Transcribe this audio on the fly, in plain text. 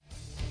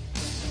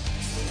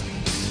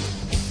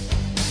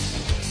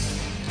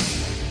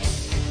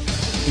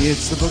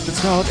It's the book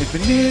that's called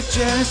Infinite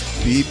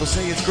Jest. People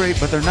say it's great,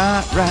 but they're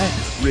not right.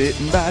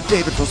 Written by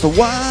David Foster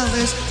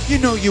Wallace. You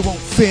know you won't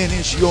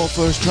finish your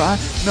first try.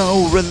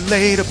 No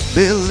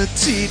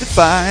relatability to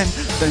find.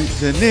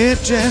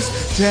 Infinite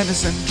Jest.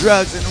 Tennis and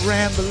drugs and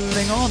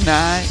rambling all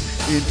night.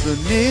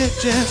 Infinite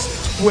Jest.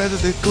 Whether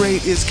the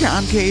grate is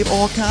concave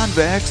or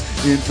convex.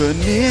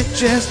 Infinite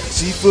Jest.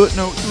 See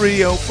footnote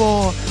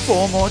 304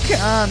 for more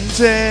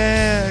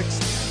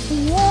context.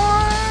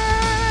 Wow.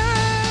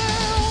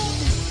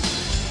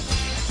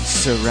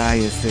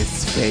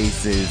 Psoriasis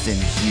faces in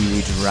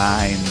huge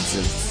rinds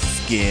of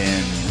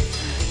skin.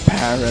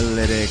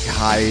 Paralytic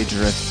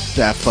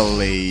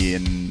hydrocephaly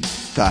and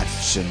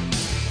such and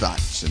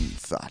such and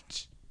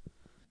such.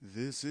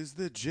 This is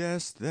the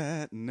jest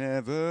that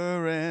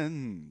never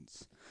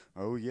ends.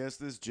 Oh yes,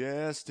 this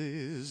jest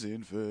is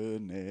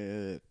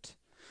infinite.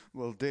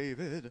 Well,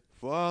 David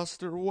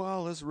Foster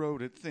Wallace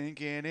wrote it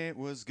thinking it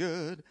was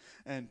good,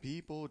 and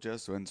people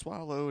just went and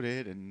swallowed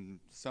it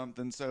and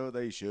something so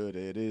they should.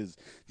 It is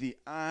the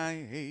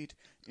I Hate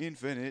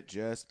Infinite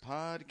Jest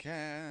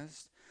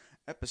podcast,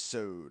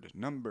 episode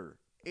number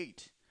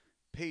 8,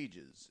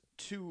 pages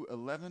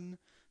 211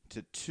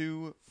 to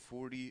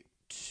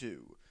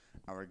 242.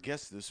 Our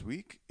guest this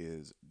week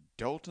is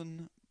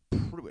Dalton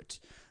Pruitt,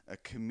 a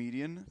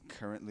comedian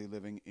currently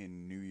living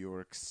in New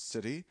York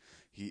City.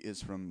 He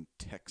is from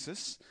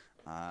Texas.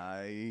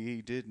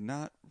 I did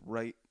not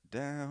write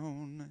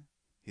down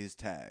his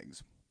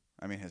tags.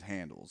 His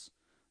handles.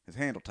 His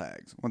handle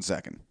tags. 1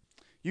 second.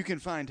 You can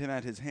find him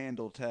at his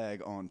handle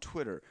tag on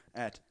Twitter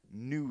at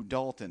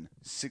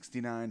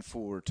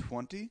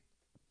newdalton69420.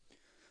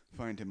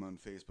 Find him on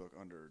Facebook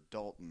under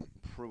Dalton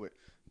Pruitt.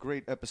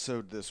 Great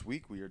episode this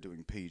week. We are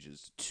doing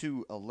pages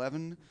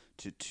 211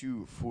 to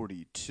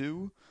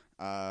 242.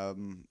 A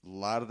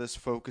lot of this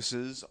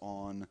focuses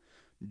on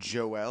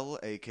Joelle,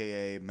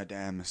 a.k.a.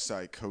 Madame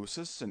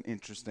Psychosis, an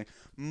interesting,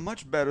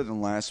 much better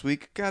than last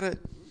week. I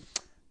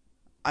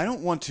don't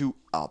want to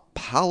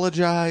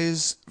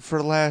apologize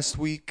for last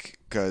week,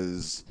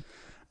 because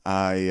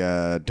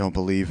I don't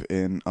believe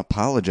in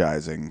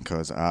apologizing,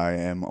 because I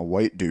am a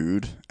white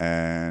dude,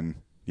 and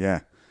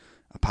yeah,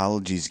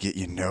 apologies get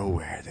you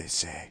nowhere, they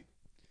say.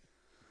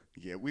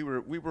 Yeah, we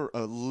were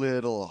a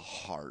little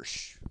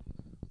harsh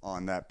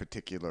on that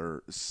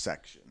particular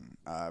section.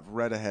 I've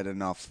read ahead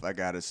enough, I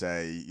gotta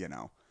say,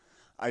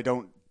 I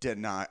don't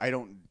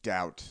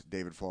doubt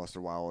David Foster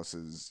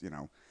Wallace's,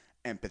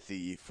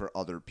 empathy for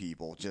other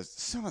people. Just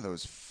some of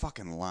those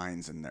fucking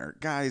lines in there.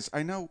 Guys,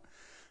 I know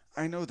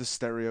the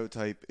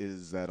stereotype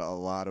is that a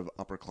lot of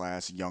upper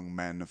class young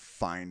men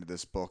find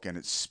this book and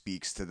it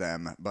speaks to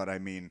them, but I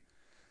don't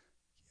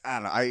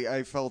know,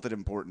 I felt it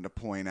important to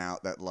point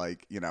out that,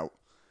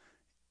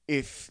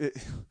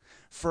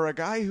 for a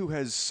guy who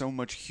has so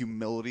much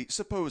humility,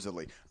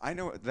 supposedly, I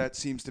know that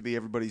seems to be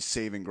everybody's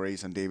saving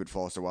grace on David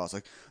Foster Wallace.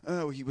 Like,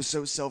 oh, he was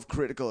so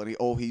self-critical and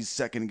he's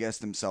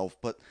second-guessed himself.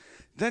 But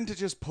then to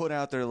just put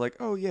out there, like,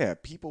 oh yeah,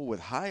 people with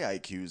high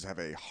IQs have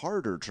a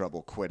harder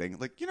trouble quitting.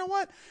 Like, you know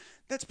what?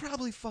 That's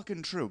probably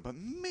fucking true. But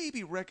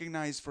maybe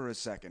recognize for a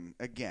second,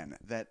 again,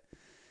 that,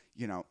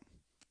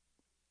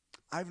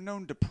 I've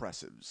known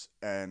depressives.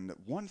 And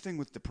one thing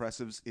with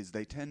depressives is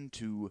they tend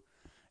to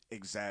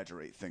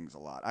exaggerate things a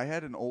lot. I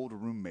had an old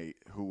roommate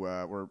who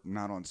we're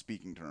not on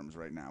speaking terms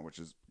right now, which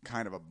is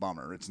kind of a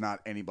bummer. It's not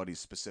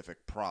anybody's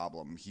specific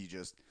problem. He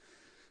just,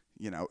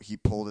 he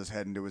pulled his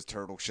head into his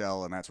turtle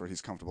shell, and that's where he's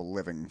comfortable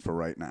living for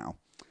right now.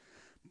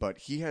 But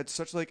he had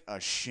such a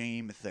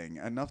shame thing,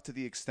 enough to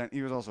the extent,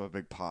 he was also a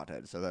big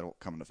pothead, so that'll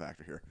come into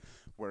factor here,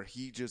 where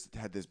he just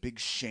had this big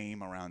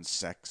shame around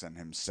sex and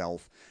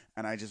himself.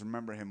 And I just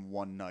remember him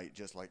one night,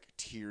 just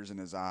tears in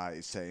his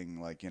eyes,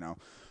 saying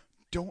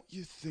don't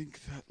you think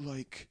that,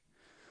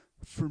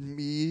 for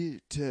me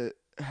to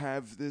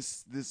have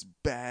this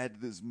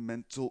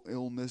mental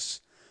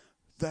illness,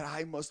 that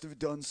I must have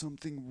done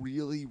something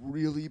really,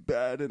 really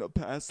bad in a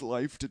past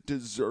life to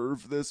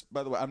deserve this?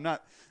 By the way,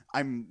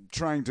 I'm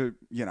trying to,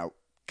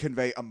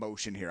 convey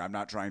emotion here. I'm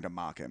not trying to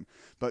mock him.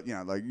 But,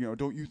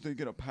 don't you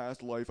think in a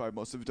past life I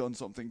must have done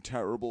something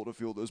terrible to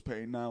feel this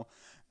pain now?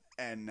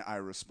 And I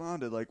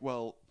responded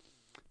well,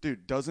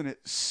 dude, doesn't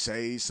it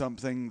say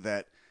something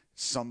that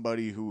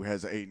somebody who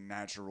has a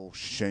natural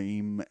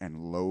shame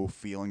and low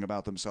feeling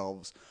about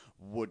themselves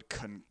would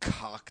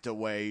concoct a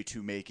way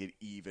to make it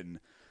even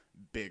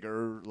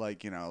bigger?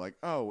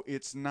 Oh,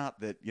 it's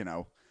not that,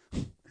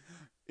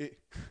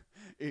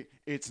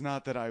 it's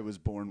not that I was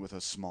born with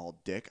a small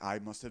dick. I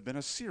must have been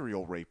a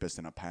serial rapist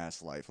in a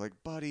past life.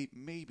 Buddy,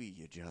 maybe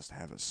you just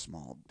have a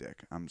small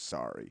dick. I'm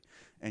sorry.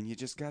 And you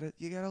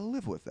gotta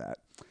live with that.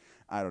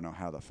 I don't know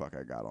how the fuck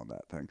I got on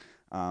that thing.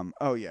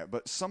 Oh, yeah,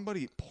 but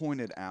somebody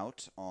pointed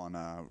out on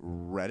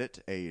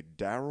Reddit, a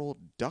Daryl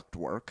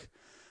Ductwork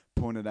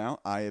pointed out,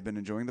 I have been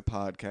enjoying the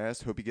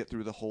podcast. Hope you get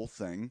through the whole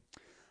thing.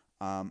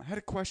 I had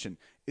a question.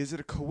 Is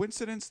it a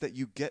coincidence that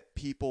you get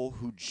people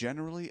who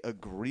generally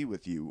agree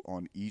with you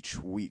on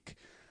each week?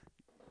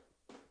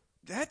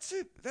 That's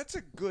a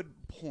good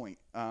point.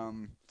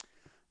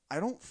 I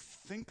don't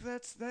think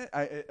that's that.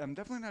 I'm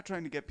definitely not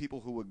trying to get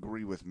people who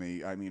agree with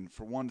me. I mean,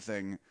 for one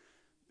thing,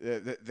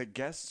 the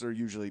guests are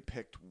usually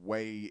picked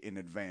way in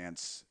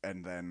advance,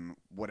 and then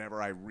whatever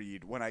I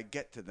read, when I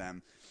get to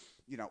them,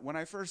 when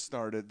I first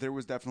started, there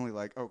was definitely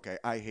like, okay,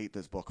 I hate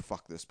this book,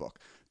 fuck this book.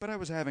 But I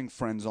was having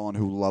friends on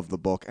who love the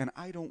book, and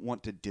I don't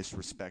want to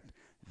disrespect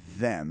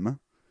them.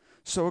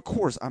 So, of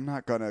course, I'm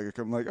not going to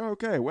come like,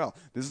 okay, well,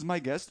 this is my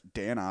guest,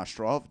 Dan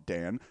Ostrov.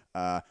 Dan,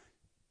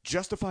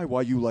 justify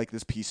why you like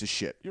this piece of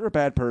shit. You're a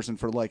bad person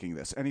for liking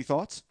this. Any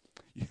thoughts?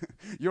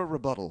 Your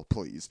rebuttal,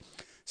 please.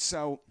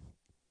 So,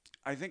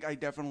 I think I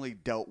definitely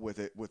dealt with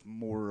it with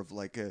more of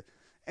like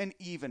an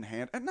even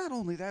hand. And not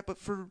only that, but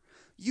for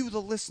you,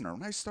 the listener,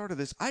 when I started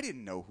this, I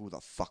didn't know who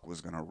the fuck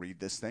was going to read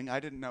this thing. I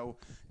didn't know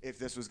if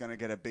this was going to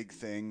get a big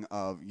thing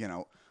of,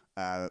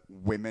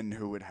 women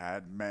who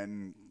had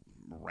men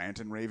rant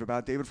and rave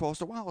about David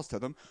Foster Wallace to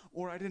them,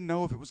 or I didn't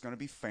know if it was going to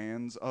be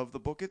fans of the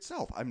book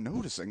itself. I'm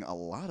noticing a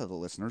lot of the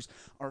listeners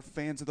are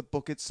fans of the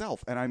book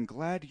itself, and I'm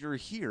glad you're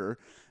here.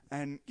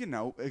 And,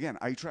 again,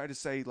 I try to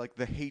say, like,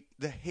 the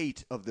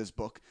hate of this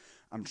book,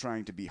 I'm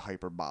trying to be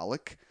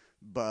hyperbolic,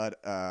 but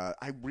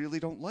I really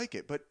don't like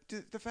it. But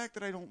the fact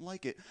that I don't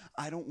like it,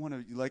 I don't want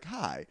to, like,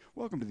 hi,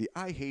 welcome to the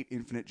I Hate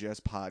Infinite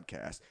Jest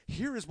podcast.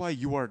 Here is why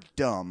you are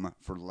dumb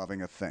for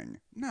loving a thing.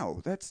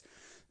 No, that's...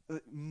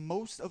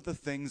 most of the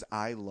things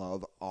I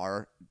love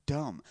are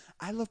dumb.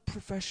 I love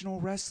professional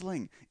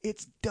wrestling.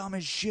 It's dumb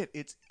as shit.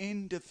 It's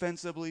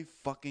indefensibly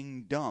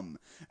fucking dumb.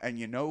 And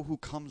you know who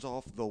comes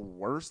off the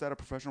worst out of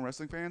professional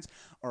wrestling fans?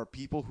 Are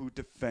people who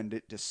defend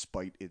it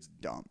despite its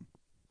dumb.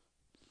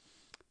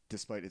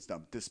 Despite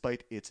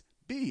its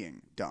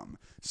being dumb.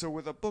 So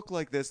with a book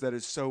like this that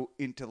is so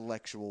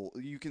intellectual,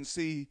 you can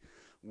see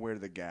where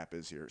the gap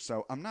is here.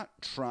 So I'm not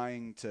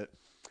trying to...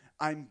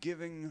 I'm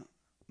giving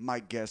my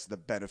guess the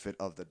benefit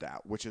of the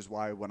doubt, which is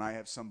why when I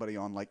have somebody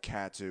on like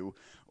Katu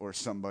or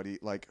somebody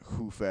like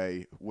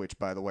Hufe, which,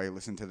 by the way,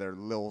 listen to their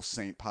Lil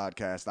Saint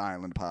podcast,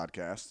 Island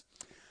podcast,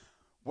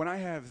 when I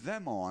have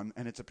them on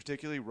and it's a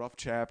particularly rough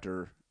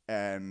chapter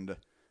and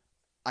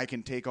I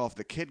can take off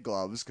the kid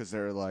gloves because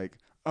they're like,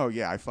 oh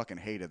yeah, I fucking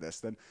hated this,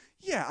 then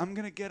yeah, I'm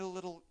going to get a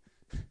little...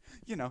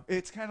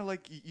 it's kind of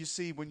like you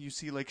see when you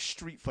see like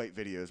street fight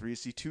videos where you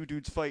see two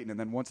dudes fighting, and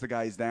then once the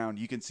guy's down,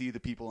 you can see the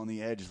people on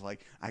the edge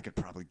like, I could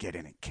probably get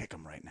in and kick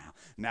him right now.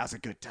 Now's a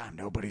good time.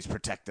 Nobody's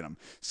protecting him.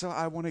 So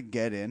I want to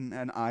get in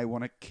and I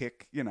want to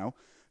kick,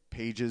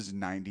 pages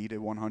 90 to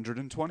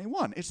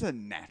 121. It's a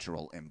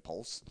natural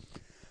impulse.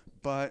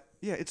 But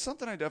yeah, it's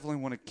something I definitely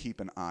want to keep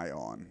an eye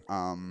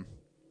on.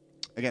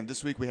 Again,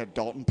 this week we had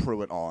Dalton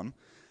Pruitt on,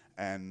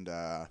 and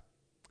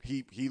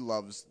He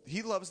loves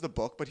the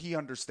book, but he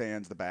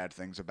understands the bad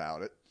things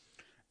about it.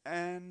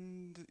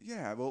 And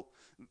yeah, well,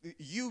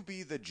 you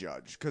be the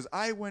judge, because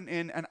I went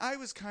in and I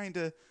was kind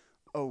of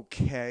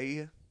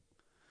okay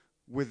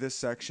with this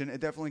section.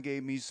 It definitely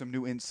gave me some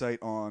new insight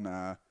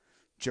on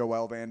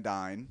Joel Van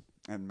Dyne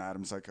and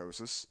Madam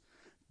Psychosis.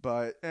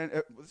 But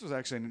this was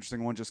actually an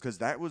interesting one, just because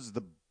that was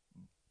the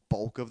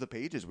bulk of the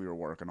pages we were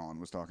working on,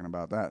 was talking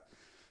about that.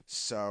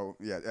 So,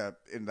 yeah,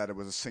 in that it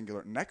was a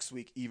singular. Next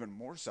week, even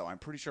more so. I'm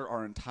pretty sure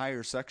our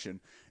entire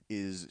section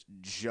is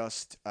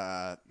just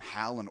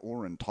Hal and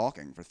Oren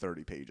talking for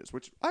 30 pages,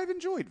 which I've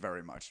enjoyed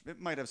very much.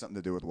 It might have something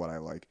to do with what I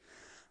like.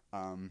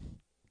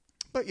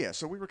 But, yeah,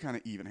 so we were kind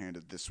of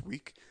even-handed this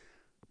week.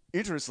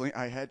 Interestingly,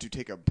 I had to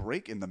take a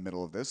break in the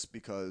middle of this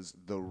because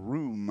the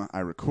room I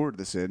record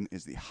this in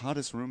is the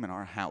hottest room in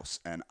our house.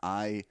 And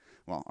our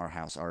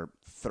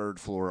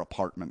third-floor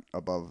apartment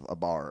above a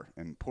bar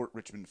in Port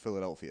Richmond,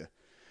 Philadelphia.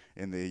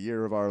 In the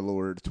year of our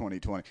Lord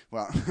 2020.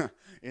 Well,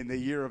 in the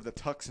year of the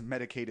Tux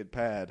medicated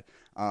pad.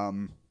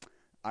 I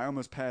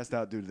almost passed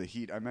out due to the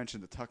heat. I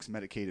mentioned the Tux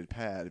medicated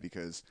pad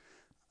because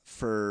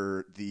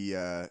for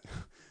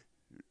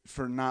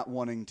not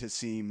wanting to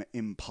seem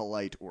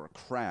impolite or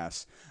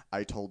crass,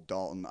 I told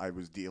Dalton I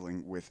was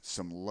dealing with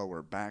some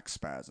lower back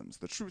spasms.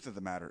 The truth of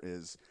the matter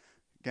is,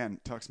 again,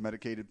 Tux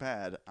medicated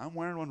pad. I'm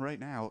wearing one right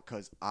now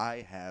because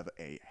I have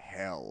a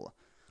hell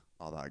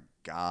of a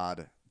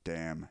goddamn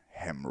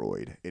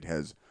hemorrhoid. It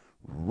has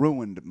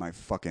ruined my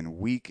fucking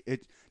week.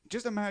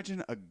 Just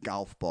imagine a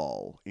golf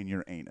ball in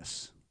your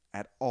anus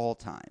at all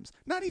times.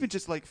 Not even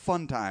just like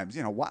fun times,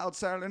 wild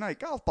Saturday night,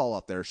 golf ball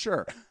up there,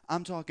 sure.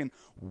 I'm talking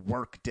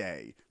work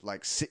day,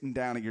 like sitting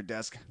down at your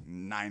desk,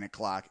 9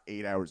 o'clock,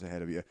 8 hours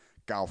ahead of you,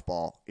 golf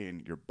ball in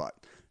your butt.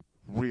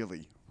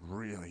 Really,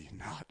 really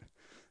not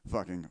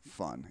fucking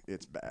fun.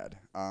 It's bad.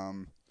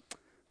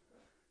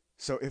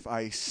 So if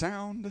I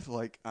sound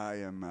like I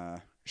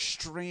am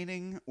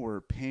straining or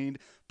pained,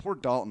 poor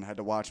Dalton had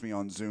to watch me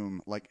on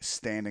Zoom, like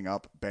standing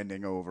up,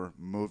 bending over,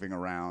 moving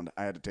around.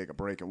 I had to take a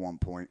break at one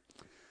point.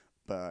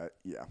 But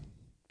yeah.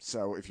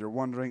 So if you're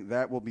wondering,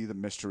 that will be the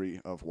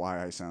mystery of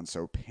why I sound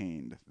so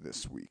pained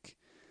this week.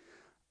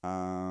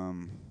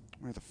 Where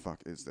the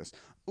fuck is this?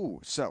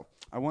 Ooh, so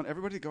I want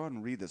everybody to go out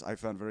and read this. I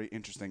found very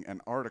interesting an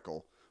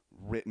article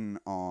written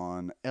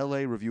on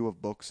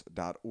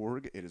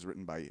lareviewofbooks.org. It is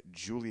written by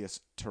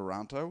Julius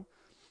Taranto.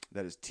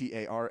 That is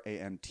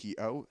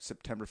Taranto,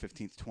 September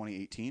 15th,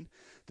 2018.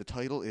 The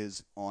title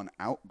is On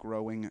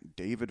Outgrowing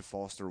David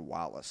Foster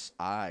Wallace.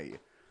 I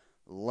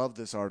love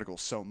this article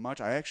so much.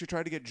 I actually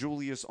tried to get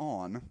Julius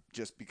on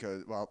just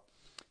because, well,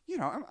 you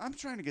know, I'm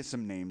trying to get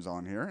some names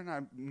on here, and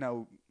I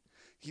know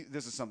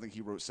this is something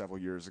he wrote several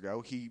years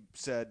ago. He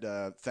said,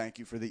 thank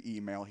you for the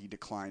email. He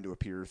declined to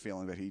appear,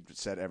 feeling that he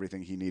said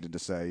everything he needed to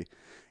say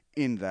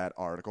in that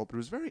article, but it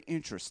was very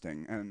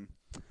interesting, and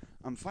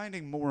I'm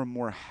finding more and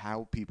more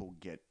how people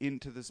get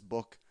into this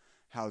book,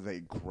 how they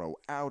grow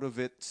out of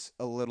it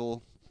a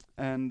little,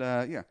 and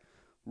yeah,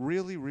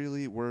 really,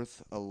 really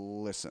worth a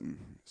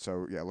listen.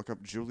 So yeah, look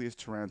up Julius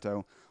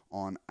Taranto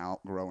on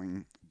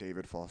Outgrowing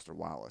David Foster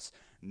Wallace.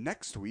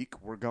 Next week,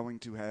 we're going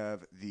to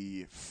have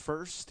the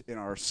first in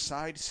our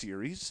side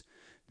series.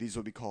 These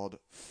will be called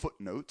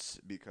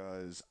Footnotes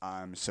because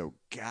I'm so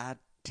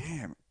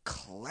goddamn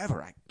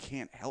clever. I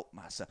can't help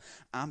myself.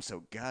 I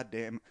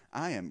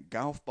am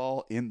golf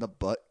ball in the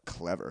butt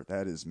clever.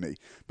 That is me.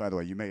 By the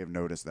way, you may have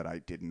noticed that I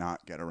did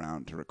not get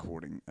around to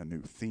recording a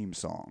new theme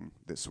song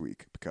this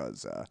week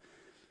because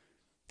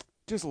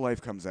just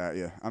life comes at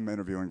you. I'm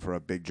interviewing for a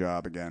big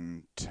job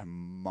again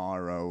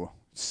tomorrow,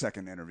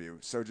 second interview.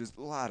 So just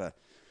a lot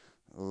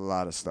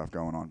of stuff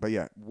going on. But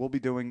yeah,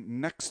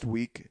 next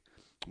week,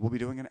 we'll be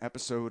doing an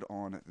episode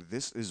on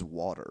This Is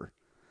Water.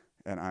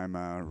 And I'm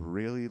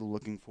really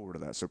looking forward to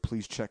that. So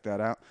please check that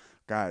out.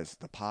 Guys,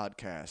 the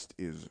podcast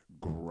is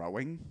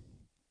growing.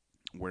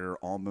 We're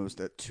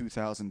almost at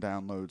 2,000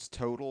 downloads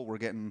total.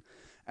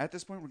 At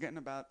this point, we're getting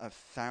about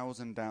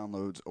 1,000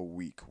 downloads a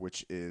week,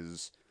 which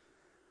is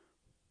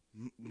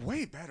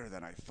way better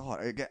than I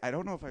thought. I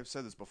don't know if I've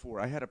said this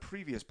before. I had a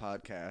previous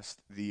podcast,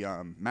 the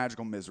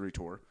Magical Misery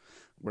Tour,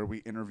 where we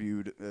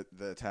interviewed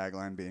the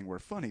tagline being where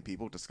funny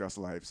people discuss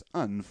life's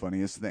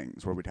unfunniest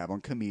things, where we'd have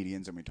on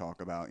comedians and we talk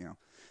about,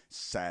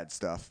 sad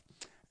stuff.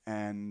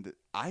 And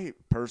I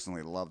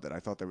personally loved it. I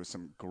thought there was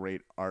some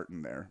great art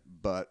in there.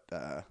 But,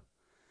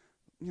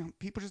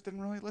 people just didn't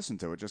really listen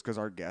to it just because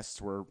our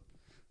guests were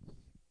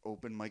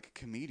open mic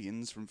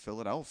comedians from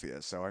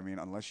Philadelphia. So, I mean,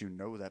 unless you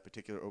know that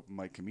particular open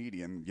mic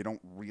comedian, you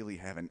don't really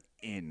have an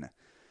in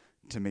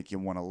to make you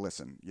want to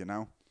listen,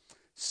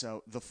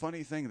 So the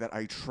funny thing that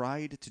I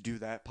tried to do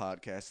that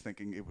podcast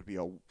thinking it would be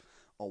a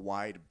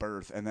wide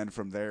berth, and then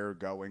from there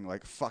going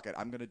like, fuck it,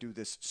 I'm going to do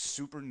this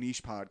super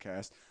niche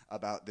podcast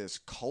about this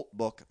cult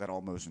book that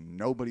almost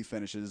nobody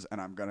finishes, and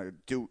I'm going to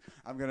do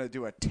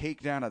a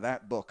takedown of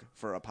that book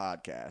for a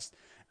podcast.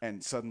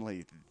 And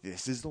suddenly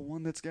this is the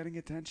one that's getting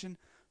attention?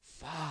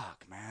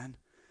 Fuck, man.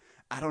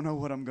 I don't know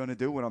what I'm going to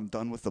do when I'm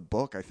done with the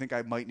book. I think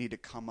I might need to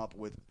come up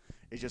with,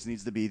 it just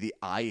needs to be the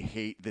I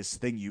Hate This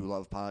Thing You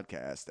Love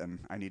podcast, and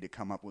I need to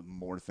come up with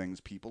more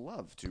things people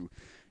love to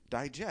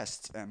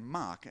digest and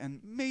mock and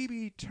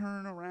maybe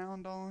turn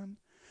around on.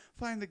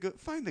 Find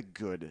the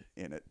good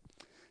in it.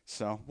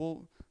 So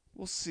we'll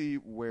see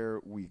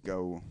where we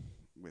go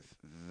with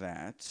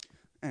that.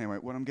 Anyway,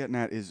 what I'm getting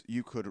at is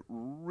you could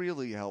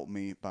really help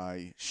me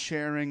by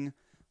sharing,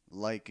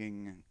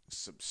 liking,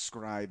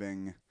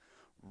 subscribing,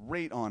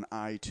 rate on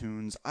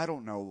iTunes. I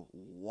don't know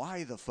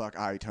why the fuck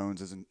iTunes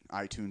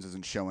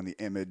isn't showing the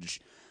image.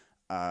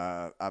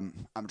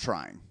 I'm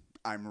trying.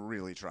 I'm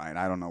really trying.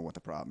 I don't know what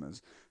the problem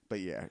is. But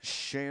yeah,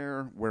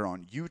 share. We're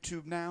on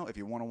YouTube now. If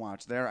you want to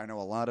watch there, I know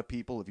a lot of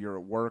people, if you're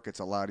at work, it's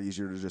a lot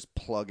easier to just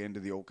plug into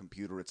the old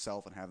computer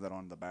itself and have that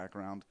on the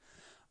background.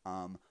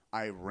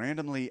 I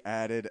randomly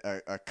added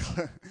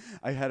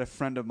I had a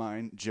friend of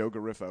mine, Joe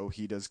Garifo.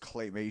 He does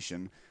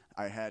claymation.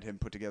 I had him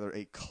put together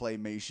a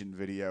claymation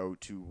video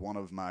to one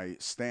of my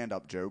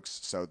stand-up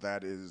jokes. So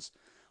that is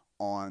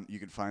on. You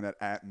can find that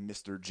at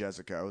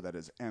MrJezzicho. That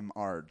is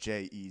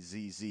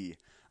MrJezzicho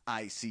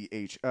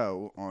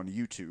on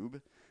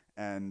YouTube.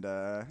 And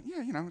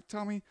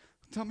tell me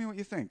what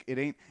you think. It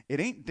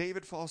ain't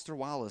David Foster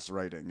Wallace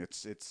writing.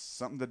 It's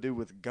something to do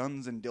with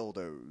guns and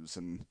dildos,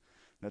 and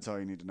that's all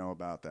you need to know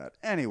about that.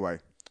 Anyway,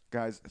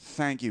 guys,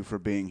 thank you for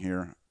being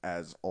here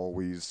as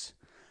always.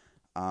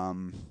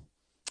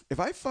 If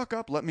I fuck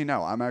up, let me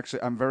know.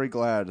 I'm very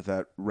glad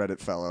that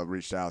Reddit fella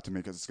reached out to me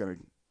because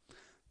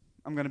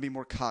I'm gonna be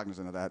more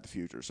cognizant of that in the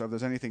future. So if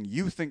there's anything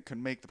you think could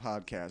make the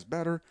podcast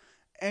better,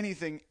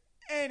 anything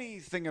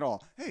at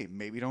all. Hey,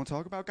 maybe don't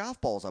talk about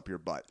golf balls up your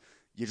butt.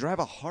 You drive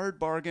a hard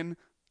bargain,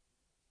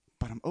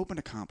 but I'm open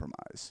to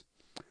compromise.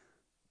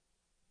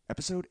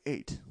 Episode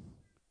 8,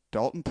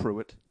 Dalton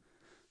Pruitt,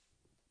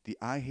 the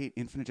I Hate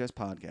Infinite Jest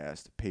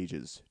podcast,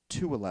 pages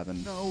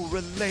 211. No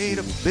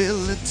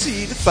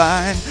relatability to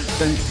find.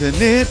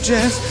 Infinite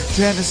jest,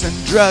 tennis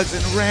and drugs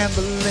and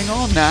rambling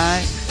all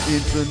night.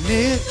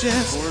 Infinite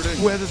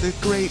jest, whether the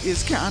grate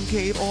is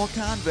concave or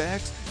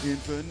convex.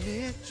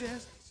 Infinite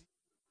jest.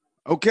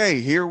 Okay,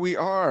 here we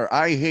are.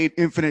 I Hate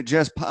Infinite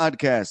Jest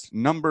podcast,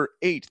 number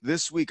 8.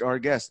 This week, our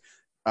guest,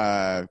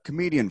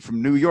 comedian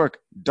from New York,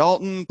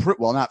 Dalton Pruitt.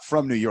 Well, not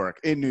from New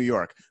York, in New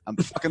York. I'm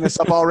fucking this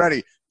up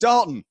already.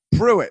 Dalton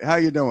Pruitt, how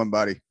you doing,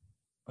 buddy?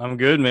 I'm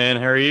good, man.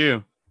 How are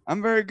you?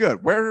 I'm very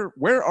good.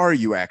 Where are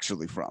you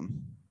actually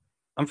from?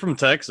 I'm from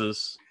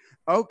Texas.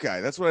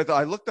 Okay, that's what I thought.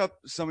 I looked up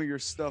some of your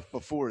stuff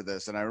before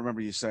this, and I remember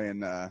you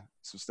saying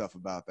some stuff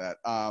about that.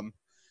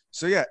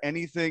 So yeah,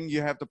 anything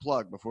you have to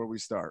plug before we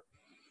start?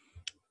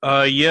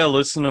 Yeah,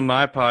 listen to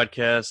my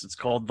podcast. It's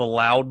called The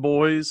Loud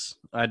Boys.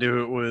 I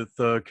do it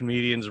with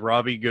comedians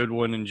Robbie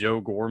Goodwin and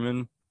Joe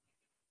Gorman.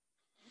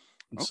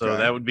 So Okay,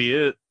 that would be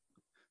it.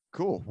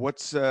 cool.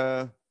 What's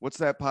that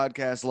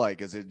podcast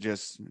like? Is it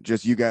just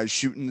you guys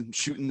shooting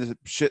the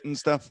shit and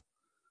stuff?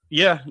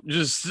 Yeah,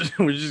 just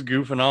we're just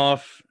goofing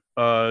off,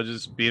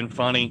 just being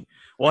funny.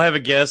 We'll have a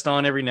guest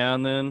on every now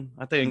and then.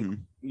 I think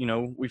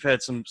Mm-hmm. we've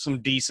had some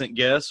decent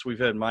guests. We've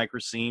had Mike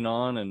Racine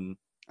on and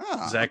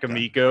Ah, Zach okay.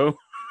 Amico.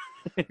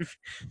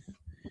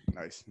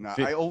 Nice. No,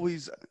 I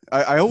always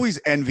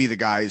envy the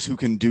guys who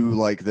can do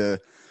like the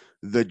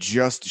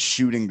just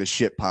shooting the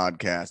shit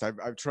podcast.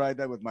 I've tried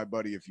that with my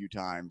buddy a few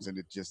times, and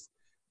it just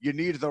you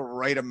need the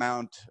right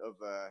amount of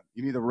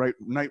you need the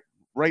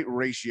right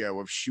ratio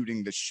of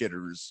shooting the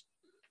shitters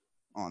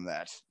on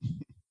that.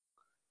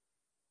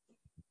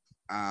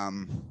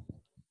 Um.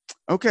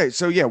 Okay,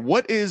 so yeah,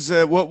 what is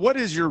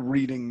your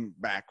reading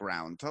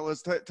background? Tell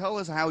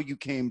us how you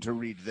came to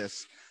read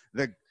this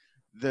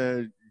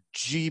the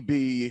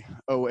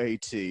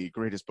P.G.O.A.T,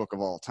 greatest book of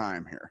all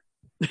time here.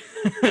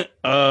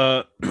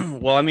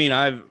 Well, I mean,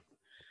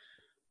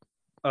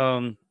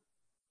 um,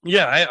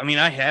 yeah, I mean,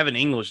 I have an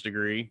English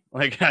degree.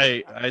 Like,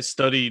 I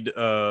studied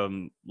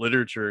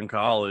literature in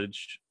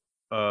college.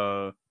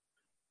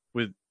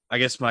 With I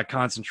guess my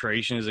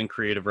concentration is in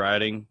creative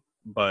writing,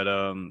 but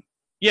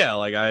yeah,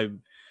 like I've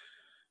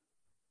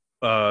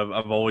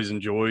always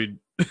enjoyed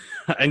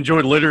I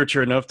enjoyed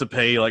literature enough to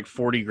pay like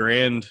 40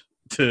 grand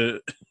to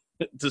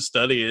to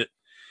study it.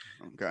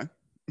 Okay.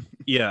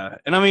 Yeah,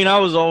 and I mean, I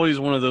was always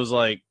one of those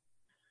like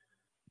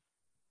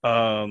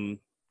um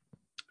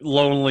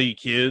lonely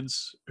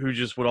kids who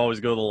just would always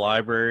go to the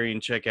library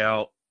and check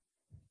out,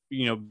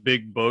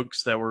 big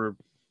books that were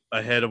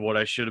ahead of what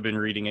I should have been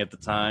reading at the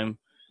time.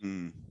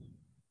 Mm.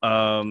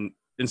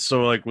 And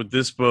so like with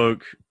this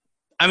book,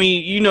 I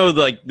mean,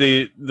 like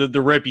the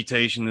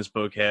reputation this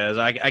book has.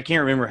 I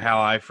can't remember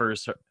how I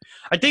first heard.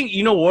 I think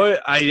you know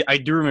what I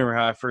do remember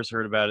how I first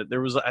heard about it.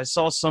 I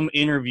saw some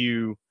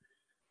interview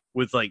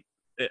with like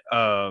it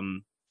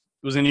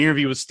was an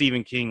interview with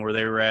Stephen King where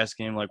they were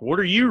asking him like, "What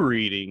are you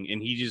reading?"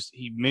 And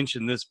he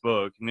mentioned this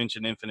book, he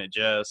mentioned Infinite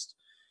Jest,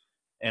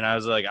 and I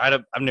was like,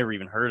 I've never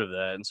even heard of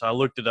that, and so I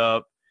looked it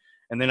up,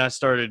 and then I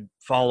started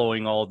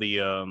following all the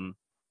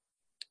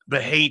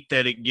hate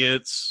that it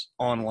gets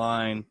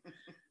online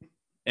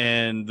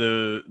and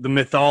the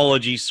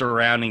mythology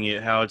surrounding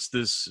it, how it's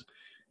this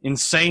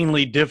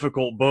insanely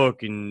difficult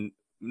book and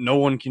no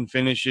one can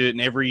finish it, and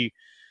every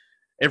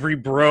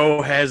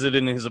bro has it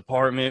in his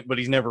apartment, but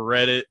he's never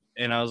read it.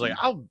 And I was like,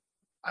 I'll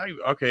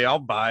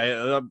buy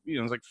it.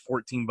 It's like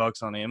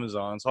 $14 on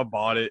Amazon, so I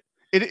bought it.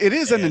 It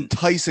is an And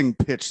enticing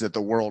pitch that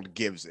the world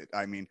gives it.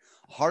 I mean,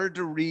 hard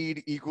to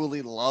read,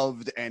 equally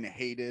loved and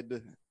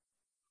hated.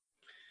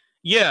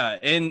 yeah,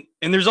 and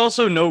there's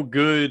also no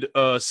good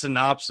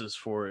synopsis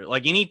for it.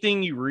 Like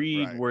anything you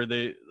read, Right. where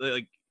they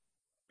like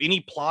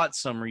any plot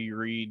summary you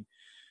read,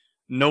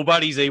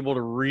 nobody's able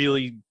to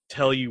really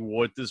tell you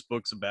what this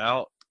book's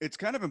about. It's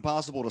kind of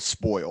impossible to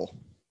spoil.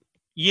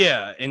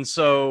 Yeah, and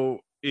so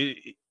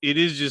it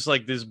is just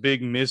like this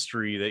big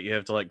mystery that you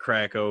have to like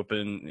crack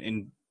open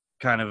and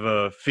kind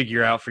of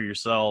figure out for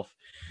yourself.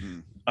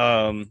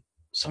 Mm.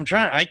 So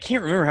I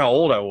can't remember how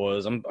old I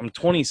was. I'm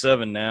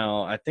 27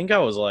 now. I think I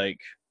was like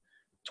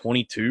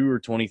 22 or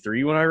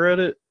 23 when I read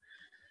it.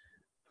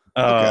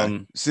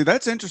 Okay. See,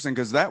 that's interesting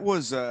because that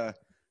was the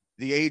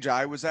age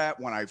I was at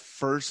when I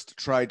first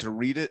tried to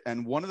read it.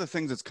 And one of the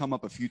things that's come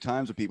up a few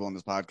times with people on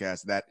this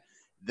podcast, that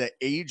the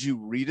age you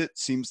read it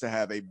seems to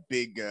have a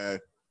big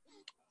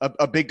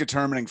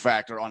determining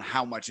factor on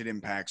how much it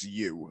impacts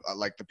you.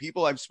 Like the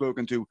people I've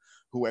spoken to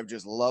who have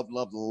just loved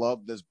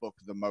this book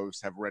the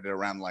most have read it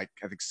around like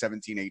I think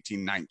 17,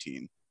 18,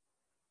 19.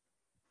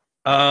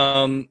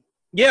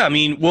 Yeah, I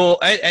mean, well,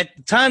 at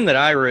the time that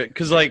I read,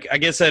 because like I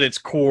guess at its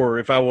core,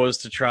 if I was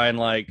to try and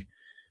like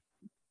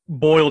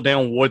boil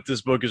down what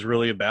this book is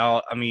really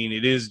about, I mean,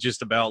 it is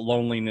just about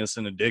loneliness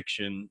and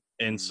addiction.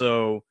 And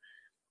so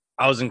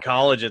I was in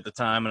college at the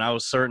time, and I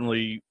was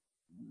certainly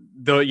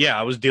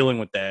I was dealing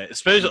with that,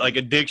 especially like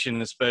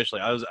addiction. Especially,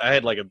 I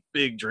had like a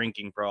big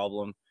drinking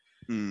problem.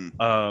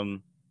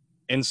 Mm.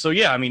 And so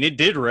yeah, I mean, it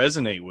did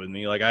resonate with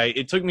me. Like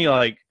it took me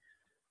like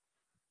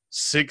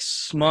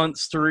 6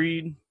 months to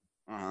read.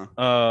 Uh-huh.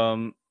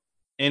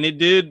 And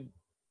it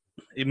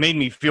made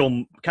me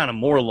feel kind of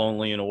more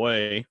lonely in a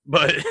way,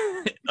 but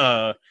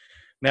now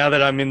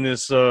that I'm in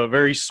this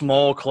very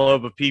small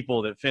club of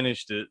people that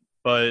finished it.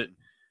 But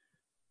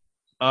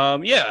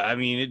yeah, I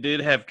mean, it did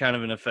have kind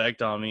of an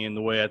effect on me in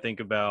the way I think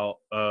about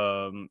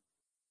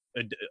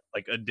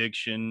like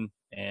addiction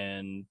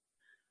and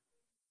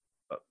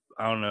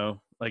I don't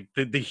know, like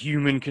the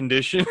human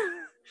condition.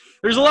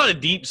 There's a lot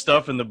of deep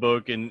stuff in the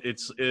book, and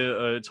it's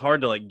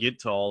hard to like get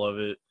to all of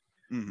it.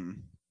 Mm-hmm.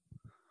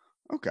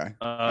 Okay.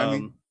 I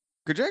mean, Um,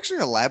 could you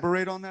actually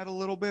elaborate on that a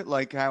little bit?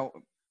 Like how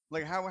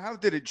Like how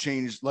did it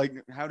change? Like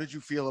how did you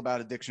feel about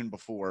addiction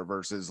before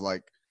versus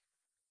like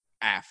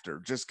after?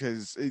 Just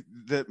because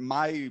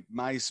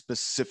my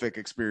specific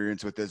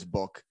experience with this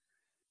book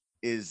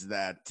is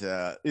that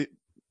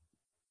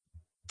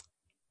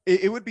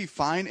it would be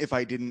fine if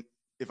I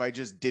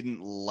just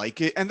didn't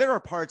like it. And there are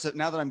parts that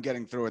now that I'm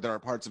getting through it, there are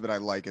parts of it I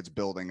like. It's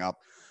building up.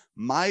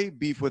 My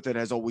beef with it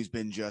has always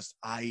been just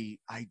I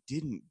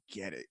didn't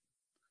get it,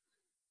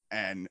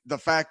 and the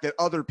fact that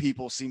other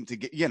people seem to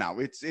get,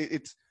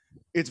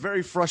 it's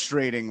very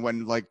frustrating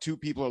when like two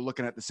people are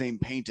looking at the same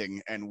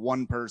painting and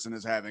one person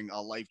is having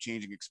a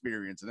life-changing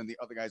experience and then the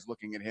other guy's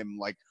looking at him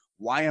like,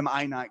 why am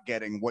I not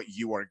getting what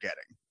you are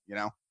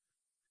getting?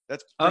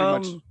 That's pretty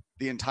much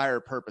the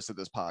entire purpose of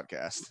this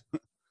podcast.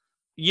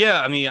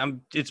 Yeah, I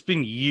mean, it's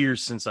been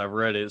years since I've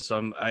read it,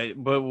 so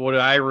but what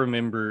I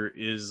remember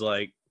is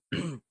like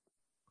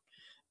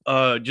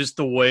just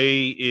the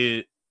way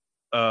it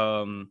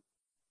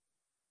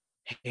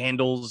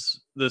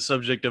handles the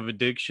subject of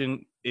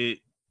addiction.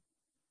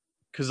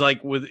 Because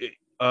like with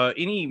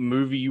any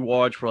movie you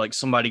watch where like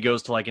somebody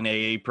goes to like an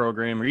AA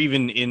program or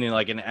even in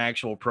like an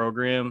actual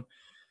program,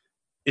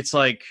 it's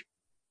like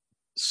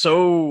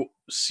so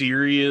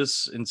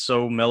serious and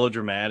so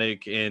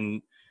melodramatic,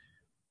 and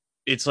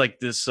it's like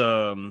this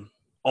all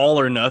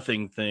or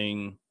nothing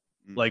thing,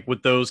 like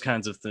with those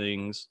kinds of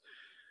things.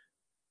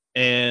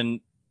 And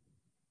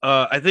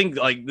I think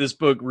like this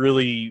book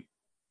really,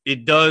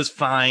 it does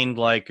find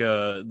like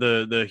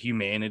the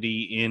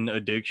humanity in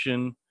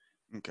addiction.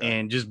 Okay.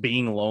 And just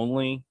being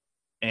lonely.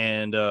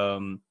 And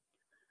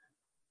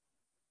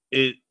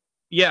it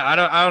I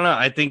don't know,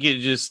 I think it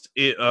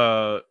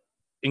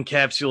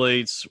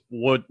encapsulates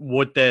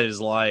what that is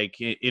like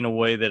in a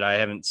way that I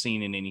haven't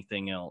seen in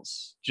anything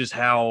else. Just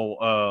how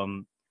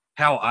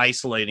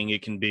isolating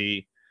it can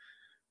be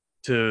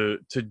to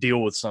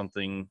deal with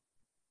something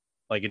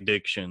like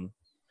addiction.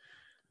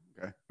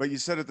 Okay. But you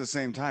said at the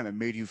same time it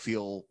made you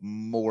feel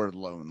more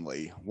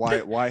lonely.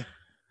 Why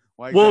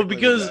Well, exactly is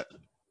because that?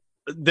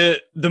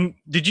 the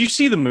did you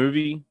see the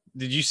movie?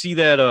 Did you see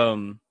that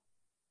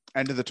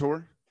End of the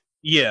tour?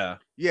 yeah.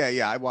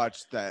 Yeah, I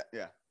watched that.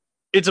 Yeah.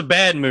 It's a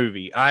bad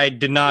movie. I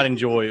did not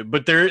enjoy it,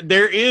 but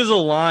there is a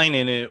line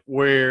in it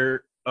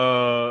where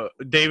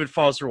David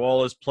Foster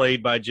Wallace,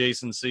 played by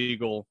Jason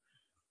Segel,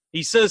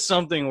 he says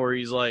something where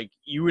he's like,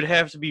 you would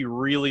have to be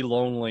really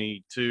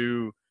lonely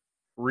to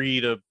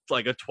read a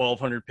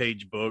 1,200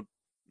 page book.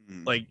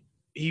 Mm. Like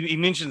he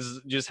mentions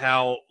just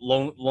how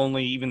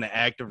lonely even the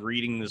act of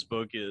reading this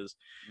book is.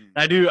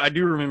 Mm. I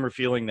do remember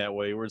feeling that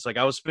way, where it's like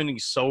I was spending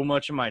so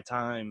much of my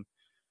time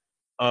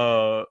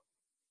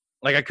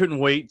like I couldn't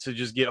wait to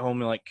just get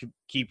home and like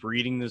keep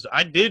reading this.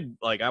 I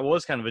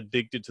was kind of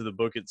addicted to the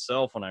book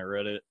itself when I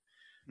read it.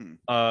 Hmm.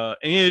 And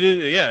it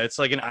is, yeah, it's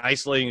like an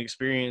isolating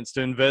experience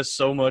to invest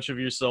so much of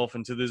yourself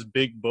into this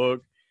big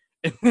book,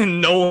 and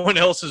then no one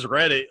else has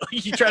read it.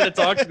 Like you try to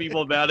talk to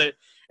people about it,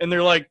 and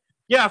they're like,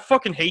 "Yeah, I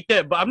fucking hate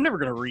that, but I'm never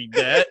gonna read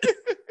that."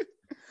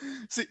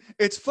 See,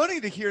 it's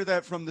funny to hear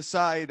that from the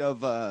side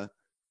of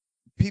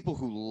people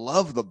who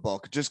love the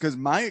book, just because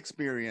my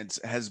experience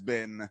has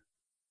been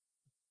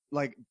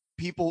like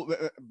people,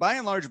 by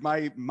and large,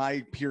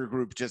 my peer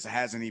group just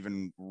hasn't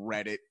even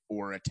read it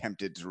or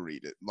attempted to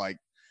read it. Like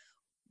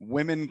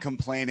women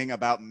complaining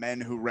about men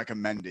who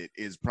recommend it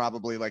is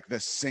probably like the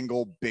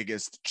single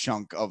biggest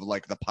chunk of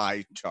like the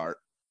pie chart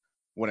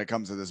when it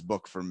comes to this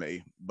book for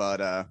me.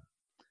 But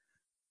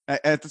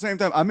at the same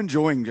time, I'm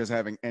enjoying just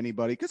having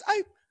anybody, because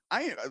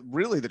I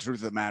really, the truth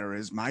of the matter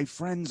is my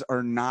friends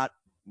are not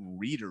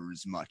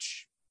readers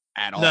much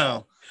at all.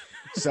 No.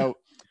 So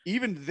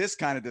even this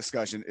kind of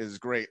discussion is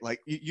great. Like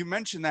you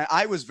mentioned that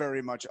I was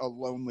very much a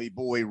lonely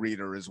boy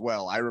reader as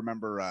well. I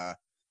remember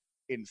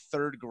in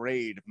third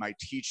grade, my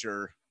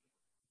teacher,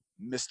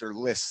 Mr.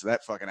 Liss,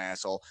 that fucking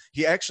asshole,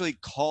 he actually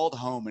called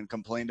home and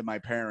complained to my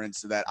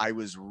parents that I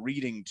was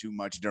reading too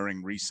much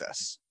during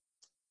recess.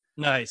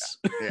 Nice.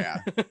 Yeah.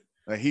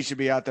 He should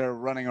be out there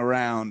running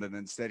around, and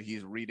instead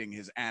he's reading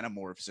his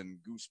Animorphs and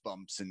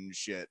Goosebumps and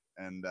shit.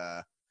 And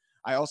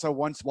I also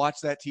once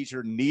watched that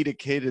teacher knead a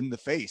kid in the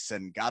face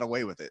and got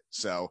away with it.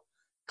 So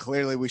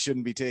clearly we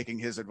shouldn't be taking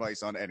his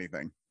advice on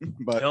anything.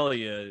 But Hell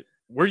yeah.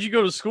 Where'd you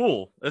go to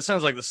school? That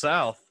sounds like the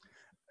South.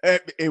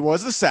 it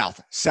was the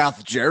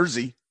South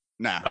Jersey.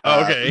 Nah.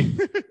 Oh, okay.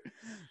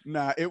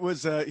 Nah, it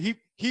was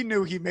he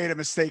knew he made a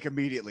mistake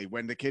immediately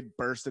when the kid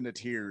burst into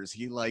tears.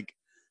 He like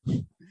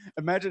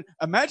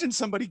imagine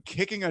somebody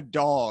kicking a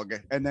dog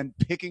and then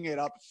picking it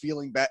up,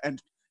 feeling bad,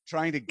 and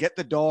trying to get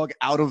the dog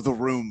out of the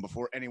room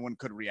before anyone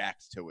could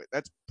react to it.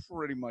 That's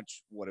pretty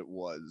much what it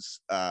was.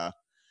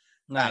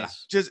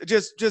 Nice.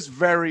 Just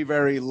very,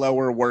 very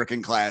lower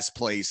working class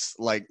place.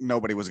 Like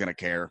nobody was gonna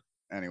care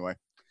anyway.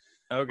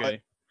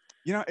 Okay.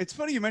 But, it's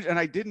funny you mentioned, and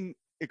I didn't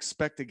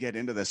expect to get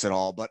into this at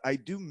all, but I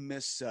do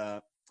miss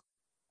the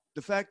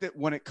fact that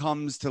when it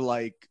comes to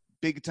like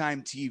big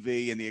time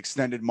TV and the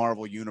extended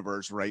Marvel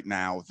universe right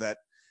now, that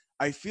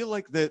I feel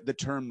like the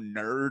term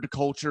nerd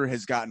culture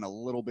has gotten a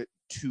little bit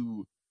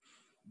too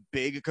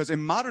big because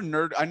in modern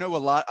nerd, I know a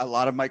lot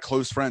of my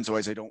close friends who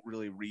I say don't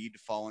really read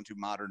fall into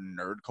modern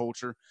nerd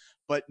culture,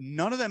 but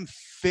none of them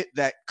fit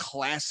that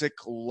classic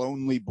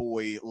lonely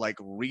boy like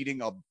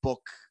reading a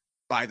book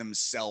by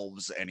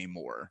themselves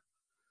anymore.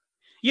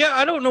 Yeah,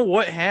 I don't know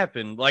what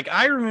happened. Like,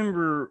 I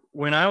remember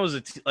when I was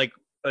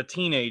a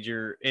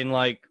teenager, and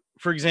like,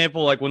 for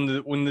example, like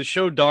when the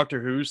show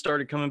Doctor Who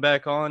started coming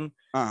back on,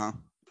 Uh-huh.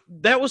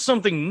 that was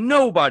something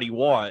nobody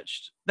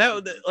watched.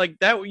 Like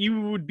that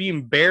you would be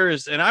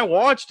embarrassed, and I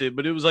watched it,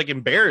 but it was like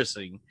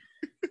embarrassing.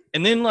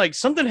 And then like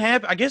something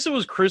happened. I guess it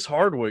was Chris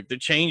Hardwick that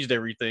changed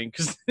everything,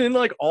 because then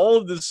like all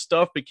of this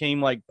stuff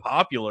became like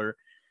popular,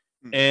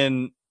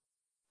 and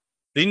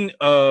then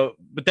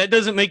but that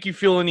doesn't make you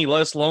feel any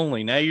less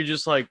lonely. Now you're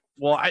just like,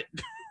 well,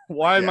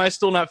 why am I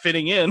still not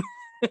fitting in?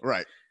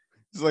 Right.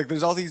 It's like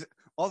there's all these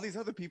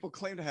other people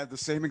claim to have the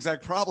same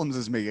exact problems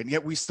as me, and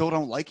yet we still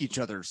don't like each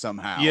other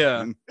somehow.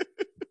 Yeah.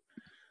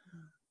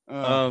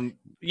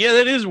 Yeah,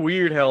 that is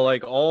weird how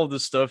like all of the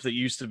stuff that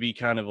used to be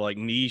kind of like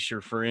niche or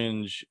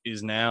fringe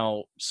is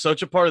now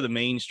such a part of the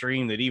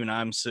mainstream that even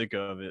I'm sick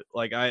of it.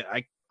 Like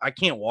I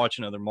can't watch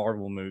another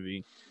Marvel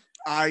movie.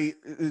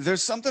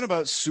 There's something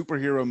about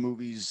superhero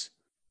movies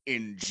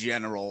in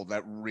general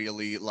that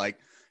really like.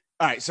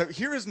 All right, so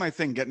here is my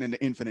thing getting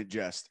into Infinite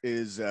Jest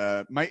is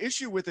my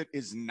issue with it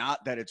is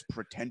not that it's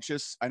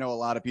pretentious. I know a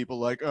lot of people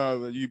like,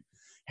 oh, you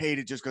hate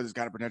it just because it's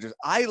kind of pretentious.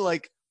 I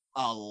like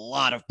a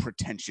lot of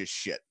pretentious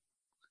shit.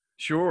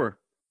 Sure.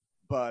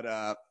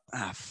 But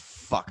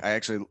fuck, I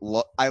actually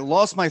I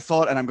lost my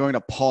thought, and I'm going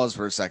to pause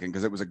for a second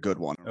because it was a good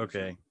one.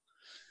 Okay.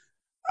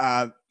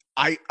 I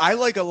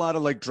like a lot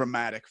of like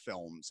dramatic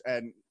films,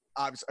 and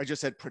I just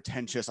said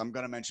pretentious. I'm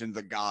going to mention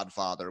The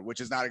Godfather,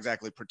 which is not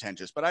exactly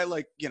pretentious, but I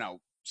like,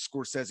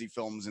 Scorsese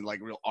films and like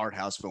real art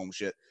house film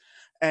shit.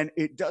 And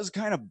it does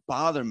kind of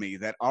bother me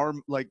that our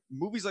like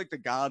movies like The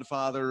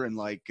Godfather and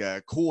like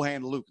Cool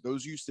Hand Luke,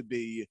 those used to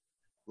be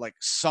like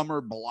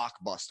summer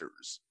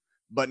blockbusters.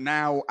 But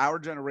now our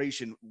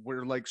generation,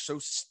 we're like so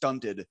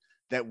stunted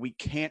that we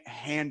can't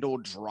handle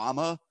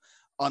drama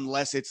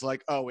unless it's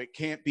like, oh, it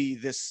can't be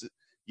this,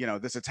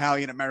 this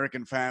Italian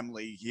American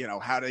family,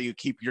 how do you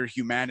keep your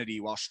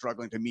humanity while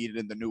struggling to meet it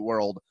in the new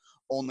world?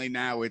 Only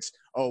now it's,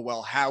 oh,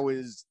 well, how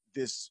is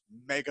this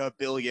mega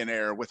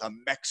billionaire with a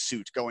mech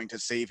suit going to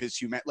save his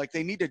humanity? Like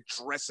they need to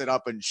dress it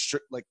up and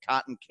like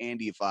cotton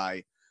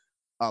candyify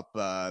up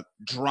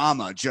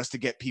drama just to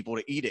get people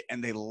to eat it.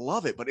 And they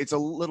love it, but it's a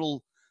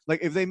little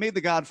like if they made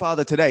The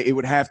Godfather today, it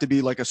would have to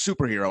be like a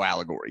superhero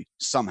allegory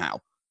somehow.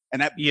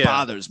 And that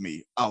bothers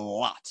me a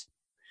lot.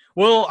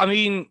 Well, I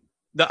mean,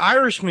 The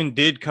Irishman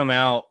did come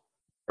out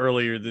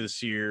earlier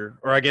this year,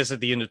 or I guess at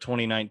the end of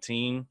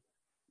 2019.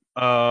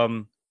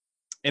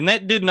 And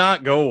that did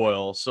not go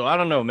well. So I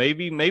don't know.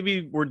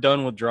 Maybe we're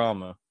done with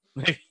drama.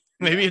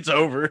 Maybe it's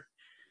over.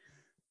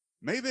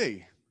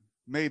 Maybe.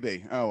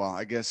 Oh, well,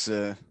 I guess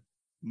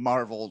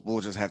Marvel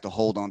will just have to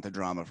hold on to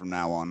drama from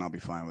now on. I'll be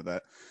fine with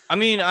that. I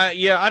mean,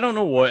 I don't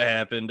know what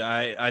happened.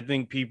 I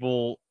think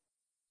people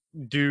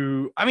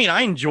do. I mean,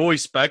 I enjoy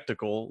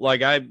spectacle.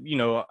 Like I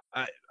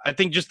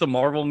think just the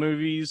Marvel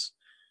movies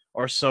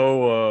are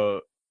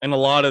so and a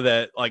lot of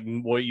that, like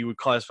what you would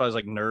classify as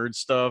like nerd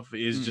stuff,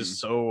 is just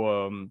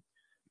so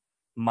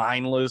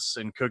mindless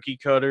and cookie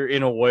cutter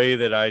in a way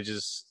that I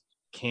just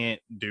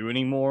can't do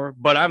anymore.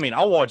 But I mean,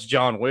 I'll watch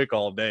John Wick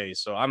all day,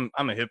 so I'm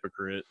a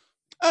hypocrite.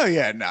 Oh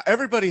yeah, no.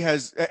 Everybody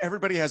has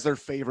their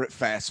favorite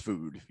fast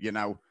food,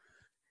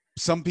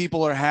 Some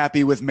people are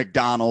happy with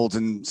McDonald's,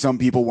 and some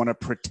people want to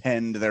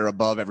pretend they're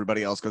above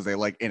everybody else because they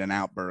like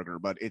In-N-Out Burger,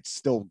 but it's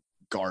still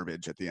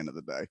garbage at the end of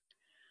the day.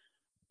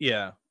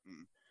 Yeah.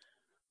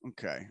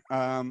 Okay.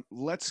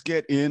 Let's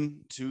get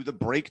into the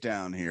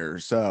breakdown here.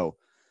 So,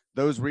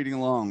 those reading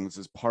along, this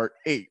is part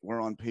 8. We're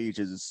on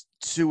pages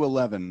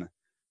 211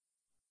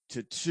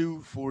 to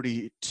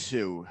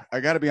 242.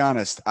 I got to be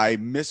honest, I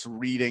miss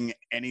reading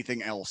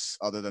anything else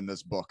other than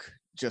this book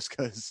just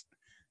because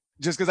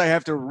I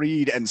have to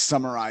read and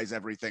summarize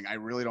everything. I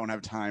really don't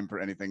have time for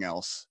anything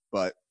else.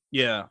 But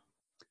yeah,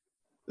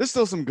 there's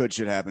still some good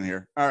shit happening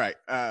here. All right,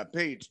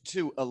 page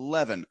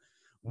 211.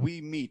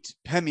 We meet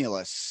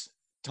Pemulus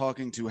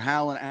talking to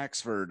Hal and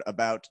Axford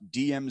about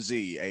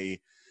DMZ, a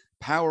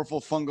powerful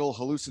fungal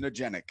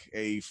hallucinogenic,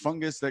 a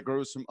fungus that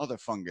grows from other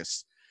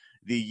fungus.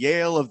 The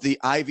Yale of the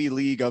Ivy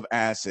League of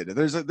acid.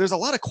 There's a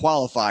lot of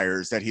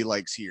qualifiers that he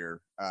likes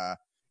here.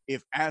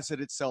 If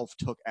acid itself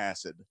took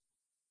acid.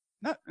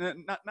 Not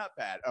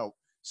bad. Oh,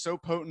 so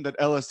potent that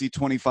LSD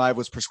 25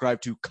 was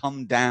prescribed to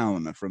come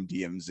down from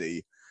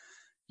DMZ.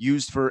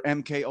 Used for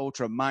MK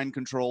Ultra mind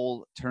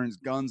control, turns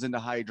guns into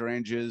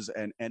hydrangeas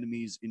and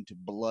enemies into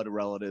blood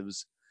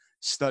relatives.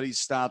 Studies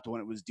stopped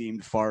when it was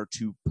deemed far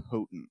too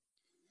potent.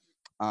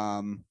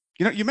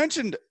 You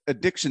mentioned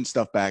addiction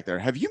stuff back there.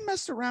 Have you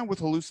messed around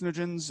with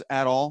hallucinogens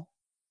at all?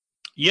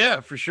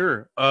 Yeah, for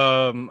sure.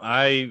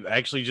 I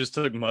actually just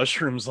took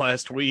mushrooms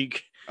last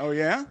week. Oh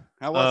yeah?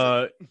 How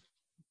was it?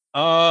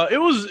 It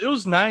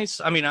was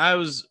nice. I mean,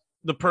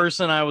 the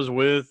person I was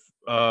with,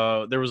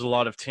 there was a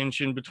lot of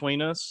tension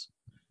between us.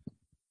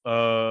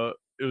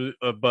 It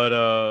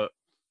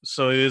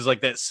so it is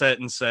like that set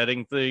and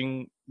setting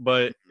thing,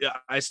 but yeah,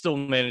 I still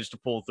managed to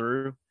pull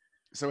through.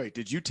 So wait,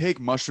 did you take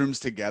mushrooms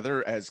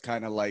together as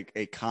kind of like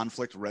a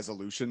conflict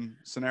resolution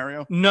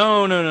scenario?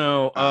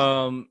 No.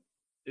 Oh,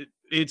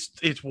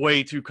 It's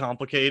way too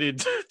complicated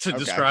to okay,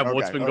 describe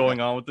what's okay, been okay. going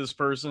on with this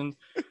person.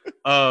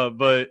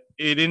 But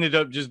it ended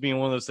up just being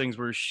one of those things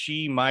where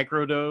she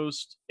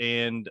microdosed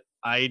and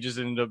I just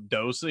ended up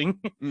dosing.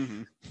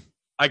 Hmm.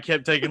 I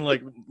kept taking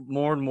like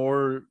more and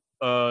more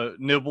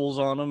nibbles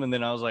on them, and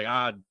then I was like,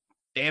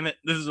 damn it,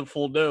 this is a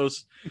full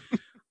dose.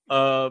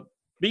 Uh,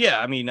 but yeah,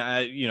 I mean,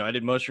 I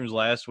did mushrooms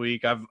last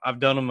week. I've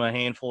done them a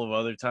handful of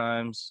other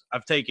times.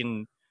 I've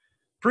taken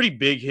pretty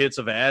big hits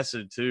of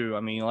acid too.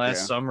 I mean,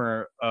 last Yeah.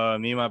 summer,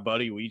 me and my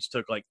buddy, we each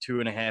took like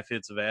 2.5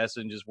 hits of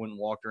acid and just went and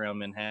walked around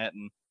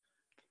Manhattan.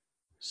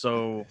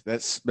 So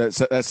That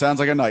sounds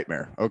like a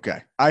nightmare.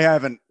 Okay, I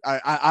haven't.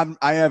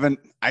 I haven't.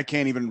 I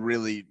can't even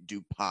really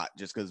do pot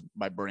just because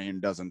my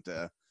brain doesn't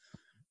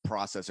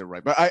process it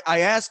right. But I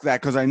ask that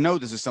because I know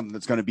this is something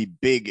that's going to be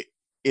big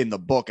in the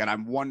book, and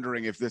I'm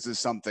wondering if this is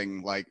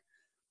something like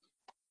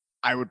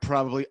I would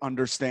probably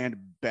understand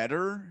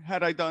better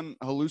had I done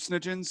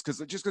hallucinogens,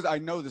 because I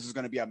know this is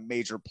going to be a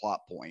major plot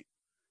point.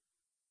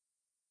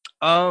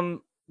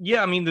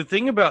 yeah, I mean, the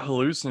thing about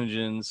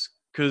hallucinogens,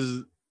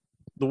 because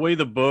the way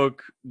the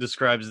book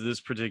describes this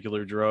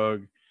particular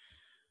drug,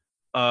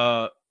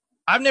 uh,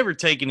 I've never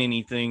taken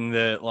anything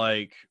that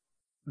like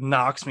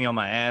knocks me on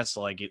my ass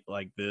like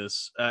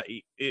this.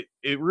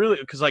 It really,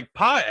 because like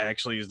pot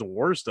actually is the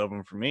worst of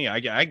them for me.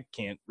 I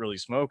can't really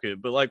smoke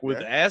it, but like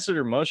with Yeah. acid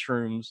or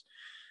mushrooms,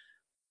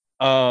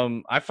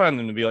 I find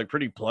them to be like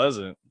pretty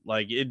pleasant.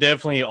 Like it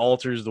definitely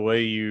alters the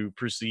way you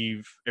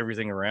perceive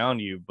everything around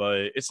you,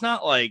 but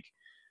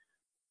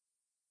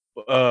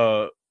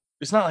uh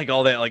it's not like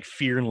all that like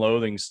fear and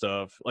loathing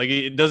stuff. Like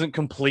it doesn't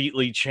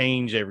completely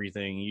change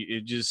everything.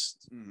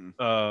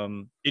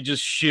 Mhm. It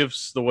just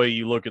shifts the way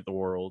you look at the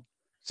world.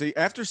 See,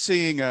 after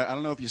seeing, I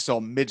don't know if you saw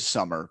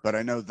Midsummer, but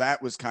I know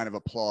that was kind of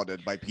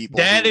applauded by people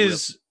That who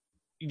is,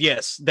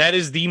 yes, that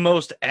is the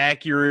most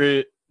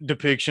accurate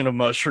depiction of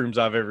mushrooms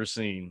I've ever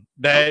seen.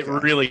 That Okay.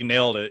 really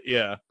nailed it.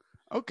 Yeah.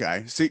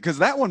 Okay. See, because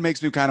that one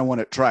makes me kind of want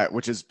to try it,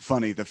 which is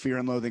funny. The Fear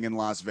and Loathing in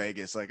Las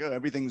Vegas, like, oh,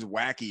 everything's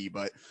wacky,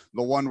 but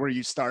the one where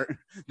you start,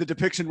 the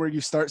depiction where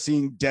you start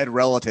seeing dead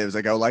relatives,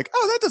 I go like,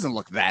 oh, that doesn't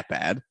look that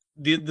bad.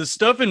 The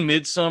stuff in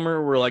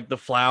Midsummer where like the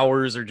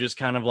flowers are just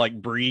kind of like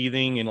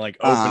breathing and like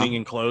Uh opening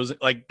and closing,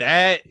 like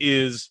that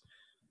is,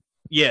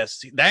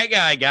 yes, that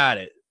guy got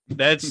it.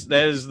 That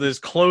is as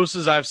close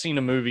as I've seen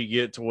a movie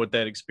get to what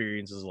that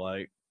experience is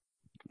like.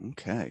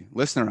 Okay.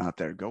 Listener out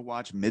there, go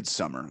watch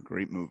Midsummer.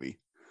 Great movie.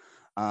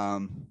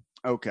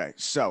 Okay.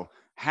 So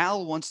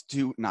Hal wants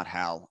to, not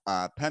Hal,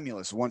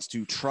 Pemulus wants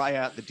to try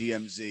out the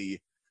DMZ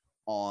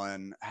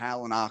on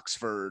Hal in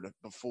Oxford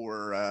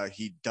before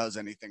he does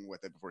anything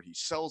with it, before he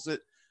sells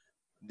it.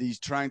 He's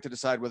trying to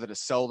decide whether to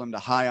sell them to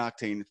high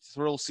octane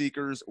thrill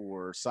seekers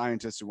or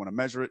scientists who want to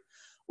measure it,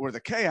 or the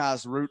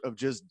chaos route of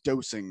just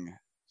dosing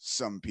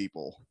some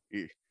people.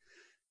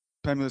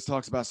 Pemulus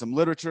talks about some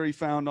literature he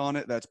found on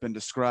it that's been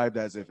described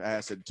as if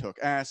acid took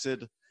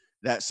acid,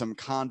 that some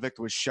convict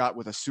was shot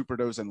with a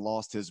superdose and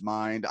lost his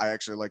mind. I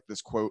actually like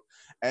this quote,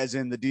 as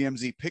in the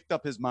DMZ picked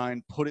up his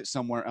mind, put it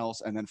somewhere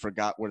else, and then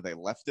forgot where they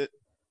left it.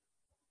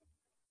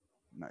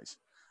 Nice.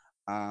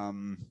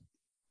 Um,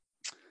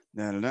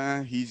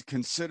 He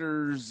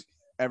considers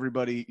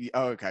everybody.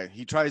 Oh, okay.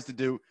 He tries to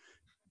do.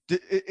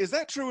 Is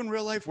that true in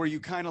real life where you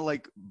kind of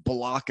like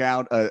block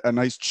out a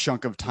nice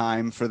chunk of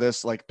time for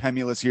this? Like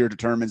Pemulus here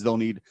determines they'll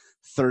need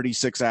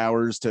 36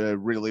 hours to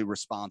really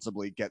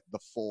responsibly get the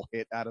full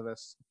hit out of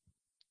this.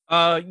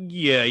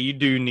 Yeah, you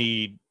do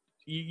need,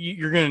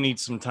 you're gonna need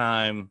some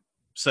time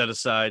set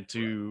aside Right.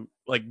 to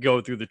like go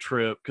through the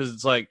trip, because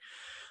it's like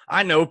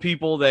I know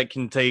people that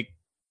can take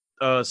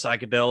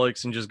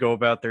psychedelics and just go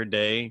about their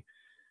day.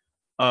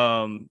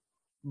 Um,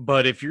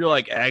 but if you're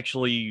like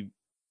actually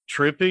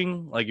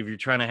tripping, like if you're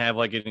trying to have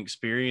like an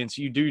experience,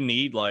 you do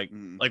need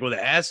Mm. like with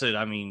acid,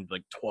 I mean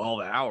like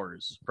 12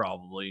 hours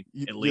probably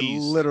at You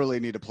least. literally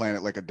need to plan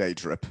it like a day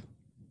trip.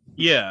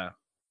 Yeah.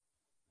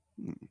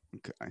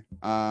 Okay.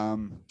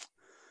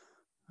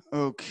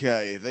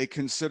 Okay. They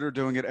consider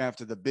doing it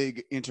after the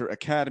big inter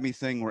academy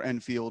thing where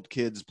Enfield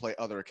kids play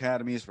other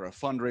academies for a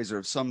fundraiser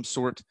of some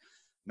sort.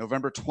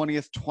 November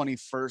 20th,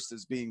 21st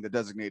is being the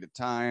designated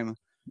time.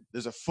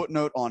 There's a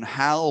footnote on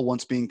Hal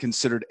once being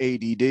considered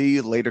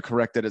ADD, later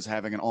corrected as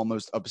having an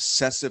almost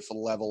obsessive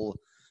level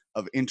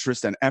of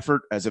interest and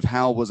effort, as if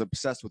Hal was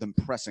obsessed with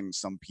impressing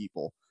some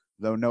people,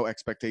 though no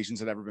expectations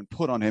had ever been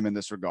put on him in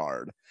this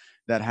regard.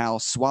 That Hal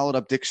swallowed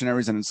up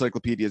dictionaries and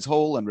encyclopedias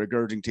whole, and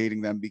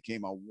regurgitating them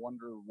became a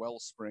wonder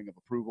wellspring of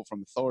approval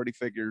from authority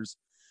figures.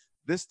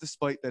 This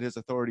despite that his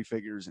authority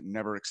figures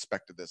never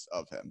expected this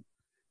of him.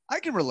 I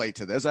can relate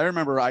to this. I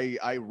remember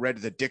I read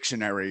the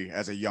dictionary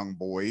as a young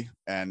boy,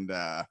 and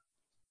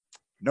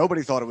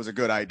nobody thought it was a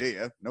good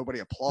idea. Nobody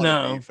applauded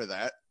me No. for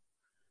that.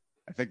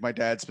 I think my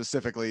dad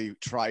specifically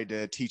tried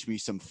to teach me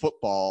some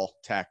football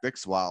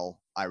tactics while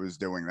I was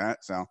doing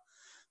that. So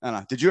I don't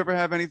know. Did you ever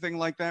have anything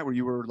like that where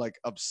you were like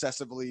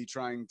obsessively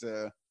trying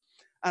to?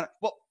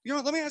 Well,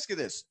 let me ask you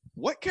this: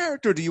 what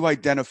character do you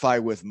identify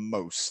with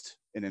most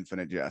in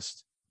Infinite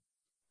Jest?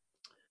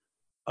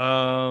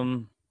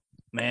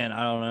 Man,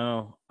 I don't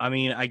know. I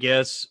mean, I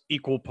guess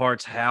equal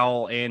parts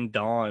Hal and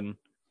Dawn,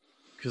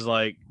 because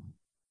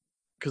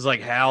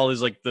Hal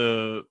is like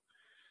the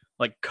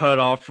cut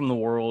off from the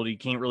world. He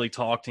can't really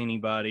talk to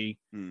anybody.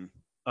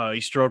 He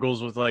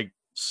struggles with like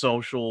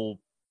social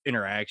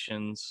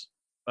interactions.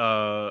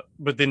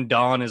 But then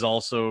Dawn is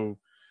also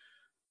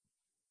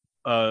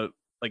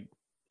like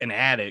an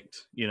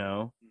addict,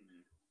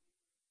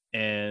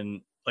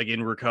 and like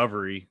in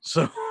recovery.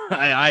 So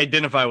I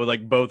identify with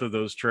like both of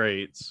those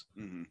traits.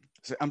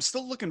 So I'm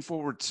still looking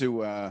forward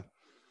to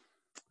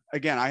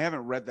again, I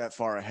haven't read that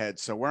far ahead.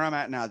 So where I'm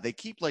at now, they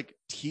keep like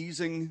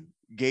teasing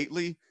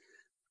Gately,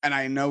 and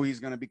I know he's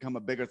going to become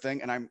a bigger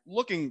thing, and I'm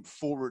looking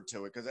forward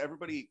to it because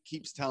everybody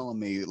keeps telling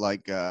me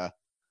like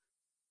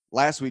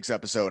last week's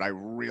episode, I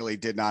really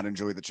did not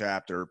enjoy the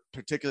chapter,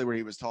 particularly where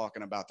he was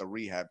talking about the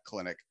rehab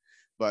clinic.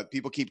 But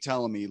people keep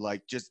telling me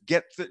like just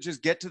get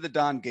to the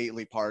Don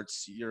Gately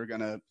parts.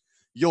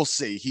 You'll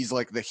see he's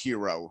like the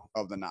hero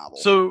of the novel.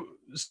 So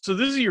this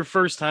is your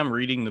first time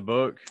reading the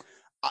book?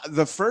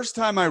 The first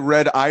time I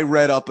read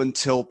up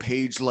until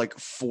page like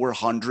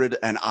 400,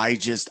 and I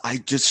just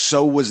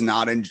so was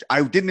not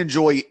I didn't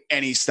enjoy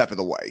any step of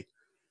the way.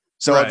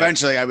 So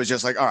Eventually I was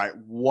just like, all right,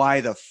 why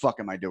the fuck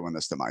am I doing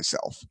this to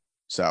myself?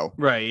 So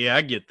right, yeah,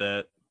 I get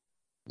that.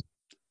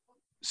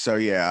 So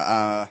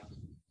yeah,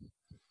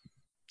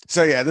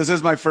 this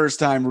is my first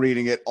time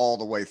reading it all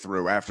the way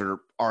through after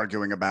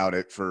arguing about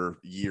it for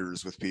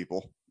years with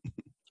people.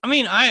 I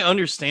mean, I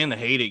understand the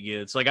hate it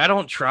gets. Like, I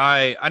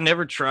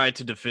never try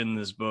to defend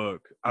this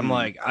book. I'm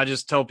like, I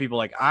just tell people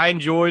like I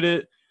enjoyed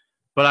it,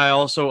 but I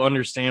also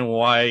understand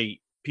why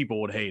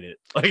people would hate it.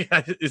 Like,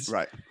 it's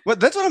right. Well,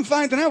 that's what I'm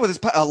finding out with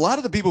this. A lot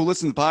of the people who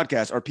listen to the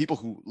podcast are people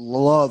who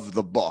love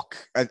the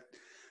book.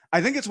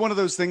 I think it's one of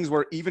those things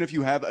where even if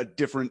you have a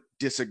different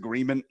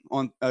disagreement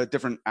on a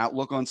different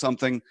outlook on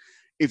something,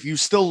 if you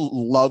still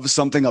love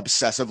something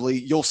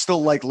obsessively, you'll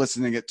still like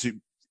listening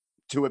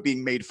to it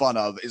being made fun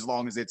of, as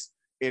long as it's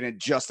in a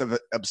just of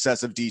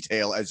obsessive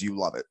detail as you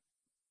love it.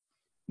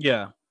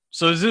 Yeah.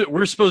 So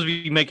we're supposed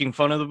to be making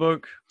fun of the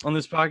book on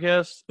this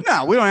podcast?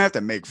 No, we don't have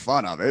to make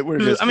fun of it. We're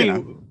just,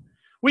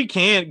 we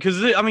can't, because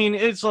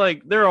it's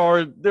like there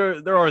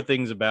are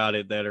things about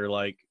it that are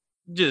like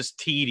just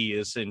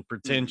tedious and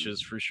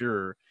pretentious for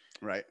sure.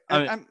 Right.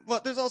 And well,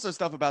 there's also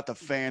stuff about the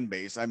fan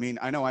base. I mean,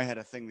 I know I had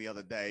a thing the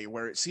other day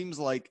where it seems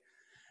like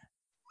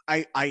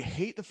I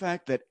hate the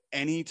fact that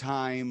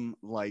anytime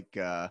like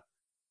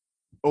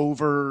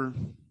over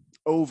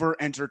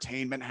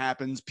entertainment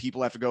happens,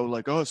 people have to go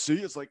like, oh, see,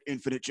 it's like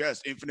Infinite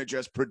Jest. Infinite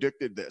Jest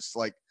predicted this.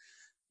 Like,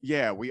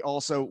 yeah, we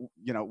also,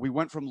 we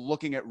went from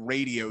looking at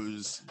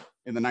radios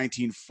in the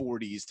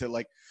 1940s to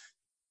like,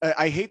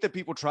 I hate that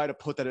people try to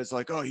put that as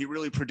like, oh, he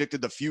really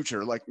predicted the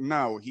future. Like,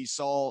 no, he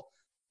saw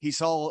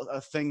a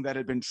thing that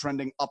had been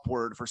trending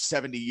upward for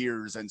 70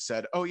 years and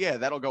said, oh yeah,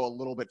 that'll go a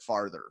little bit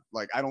farther.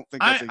 Like, I don't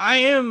think I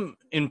am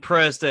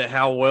impressed at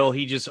how well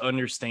he just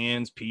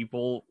understands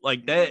people.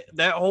 Like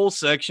that whole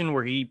section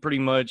where he pretty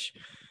much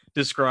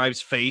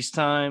describes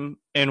FaceTime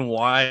and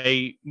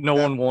why no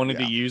one wanted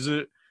to use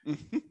it.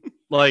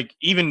 Like,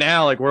 even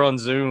now, like, we're on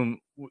Zoom,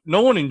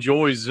 no one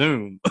enjoys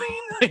Zoom.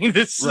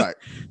 Right.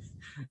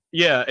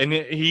 Yeah, and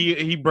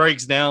he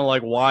breaks down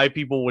like why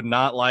people would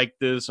not like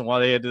this and why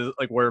they had to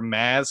like wear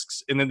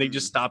masks, and then they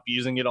just stopped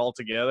using it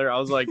altogether. I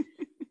was like,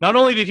 not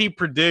only did he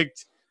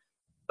predict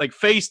like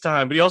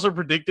FaceTime, but he also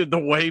predicted the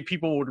way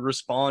people would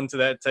respond to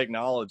that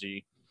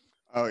technology.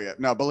 Oh yeah,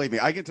 no, believe me,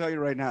 I can tell you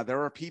right now,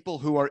 there are people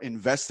who are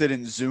invested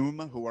in Zoom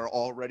who are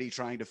already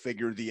trying to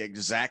figure the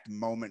exact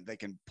moment they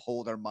can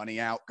pull their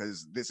money out,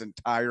 because this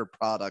entire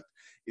product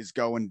is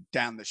going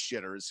down the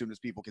shitter as soon as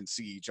people can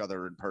see each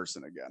other in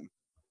person again.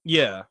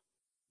 Yeah.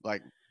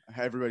 Like,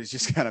 everybody's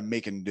just kind of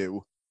making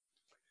do.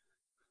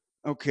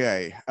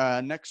 Okay,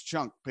 next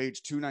chunk,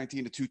 page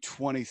 219 to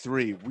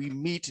 223. We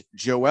meet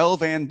Joelle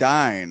Van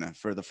Dyne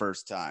for the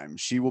first time.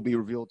 She will be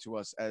revealed to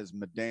us as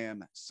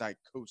Madame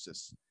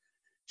Psychosis.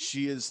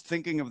 She is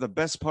thinking of the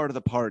best part of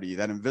the party,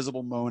 that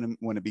invisible moment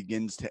when it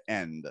begins to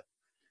end.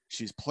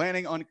 She's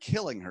planning on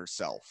killing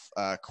herself.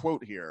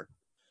 Quote here: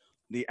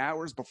 the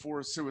hours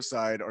before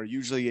suicide are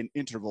usually an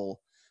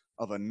interval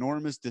of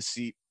enormous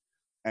deceit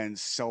and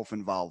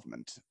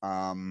self-involvement.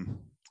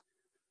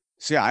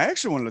 So yeah, I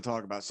actually wanted to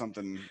talk about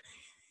something.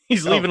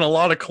 He's leaving a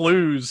lot of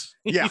clues.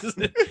 Yeah.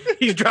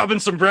 He's dropping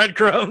some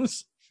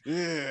breadcrumbs.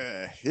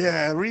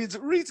 Yeah.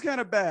 Reed's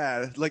kind of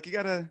bad. Like, you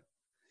gotta.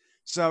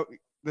 So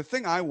the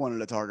thing I wanted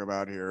to talk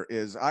about here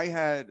is I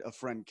had a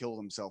friend kill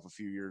himself a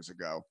few years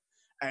ago,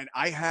 and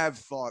I have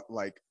thought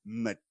like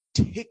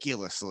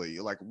meticulously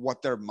like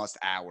what their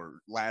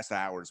last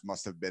hours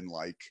must have been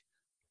like.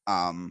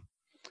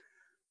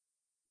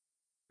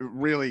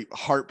 Really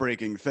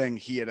heartbreaking thing.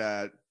 He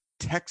had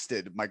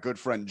texted my good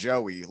friend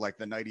Joey like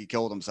the night he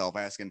killed himself,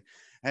 asking,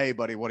 "Hey,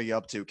 buddy, what are you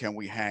up to? Can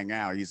we hang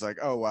out?" He's like,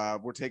 "Oh,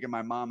 we're taking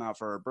my mom out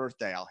for her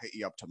birthday. I'll hit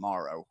you up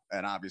tomorrow."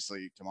 And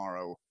obviously,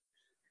 tomorrow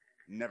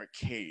never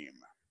came.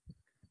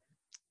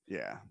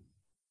 Yeah.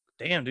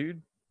 Damn,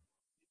 dude.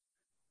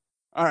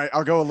 All right,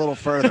 I'll go a little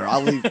further.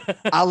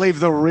 I'll leave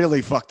the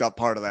really fucked up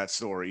part of that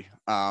story.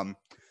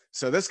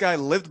 So this guy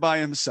lived by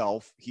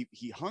himself.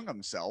 He hung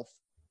himself.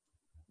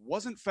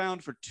 Wasn't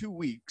found for 2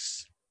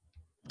 weeks.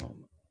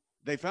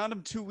 They found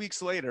him 2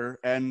 weeks later,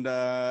 and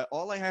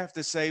all I have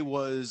to say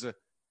was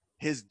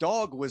his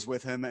dog was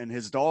with him, and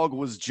his dog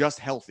was just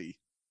healthy.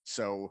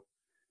 So,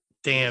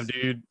 damn,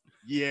 dude.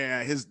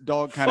 Yeah, his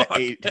dog kind of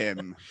ate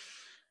him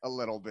a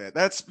little bit.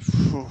 That's,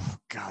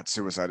 God,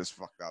 suicide is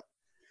fucked up.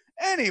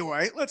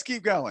 Anyway, let's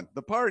keep going.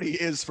 The party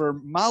is for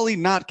Molly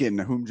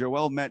Notkin, whom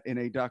Joelle met in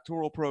a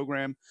doctoral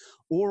program,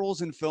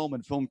 Orals in Film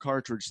and Film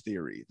Cartridge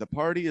Theory. The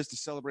party is to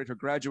celebrate her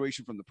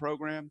graduation from the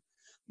program.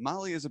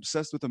 Molly is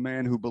obsessed with a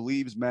man who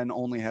believes men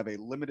only have a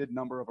limited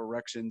number of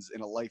erections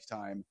in a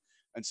lifetime,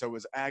 and so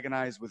is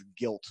agonized with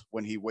guilt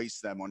when he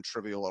wastes them on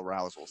trivial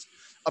arousals.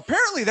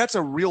 Apparently, that's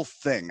a real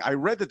thing. I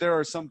read that there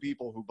are some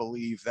people who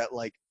believe that,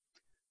 like,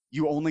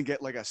 you only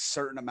get, like, a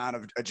certain amount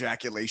of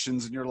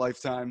ejaculations in your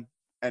lifetime,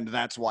 and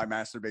that's why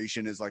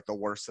masturbation is, like, the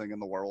worst thing in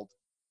the world.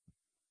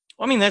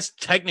 I mean, that's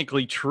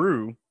technically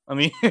true. I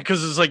mean,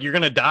 because it's like you're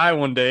going to die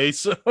one day,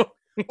 so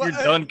you're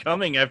done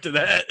coming after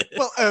that.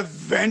 Well,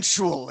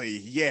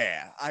 eventually,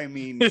 yeah. I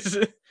mean,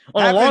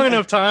 on a long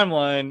enough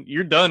timeline,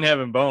 you're done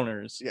having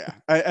boners. Yeah.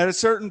 At a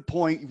certain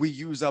point, we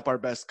use up our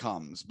best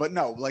comes. But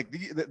no, like,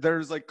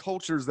 there's, like,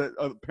 cultures that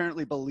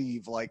apparently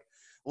believe, like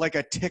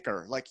a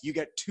ticker. Like, you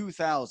get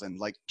 2,000,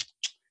 like,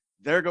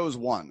 there goes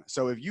one.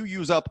 So if you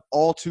use up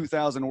all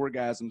 2,000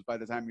 orgasms by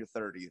the time you're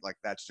 30, like,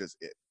 that's just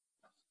it.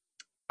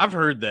 I've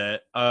heard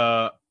that.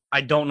 I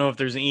don't know if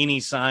there's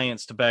any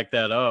science to back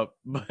that up,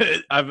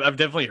 but I've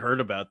definitely heard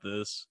about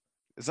this.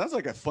 It sounds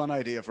like a fun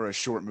idea for a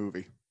short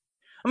movie.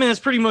 I mean, that's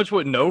pretty much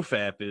what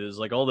NoFap is.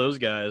 Like, all those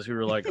guys who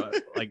are like,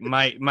 like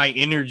my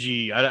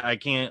energy, I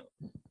can't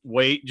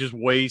just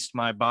waste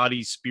my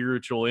body's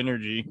spiritual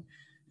energy.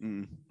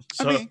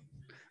 So, I mean,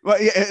 well,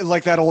 yeah,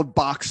 like that old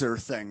boxer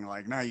thing.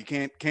 Like, no, you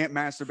can't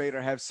masturbate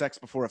or have sex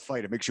before a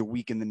fight. It makes you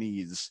weak in the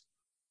knees.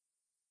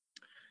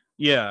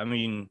 Yeah, I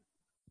mean,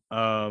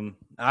 I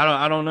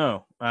don't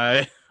know.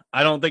 I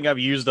don't think I've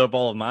used up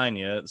all of mine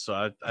yet,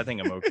 so I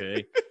think I'm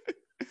okay.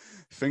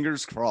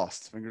 Fingers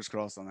crossed. Fingers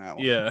crossed on that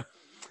one. Yeah.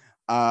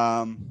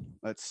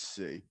 Let's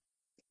see.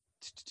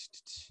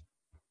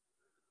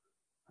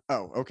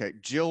 Oh, okay.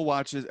 Joelle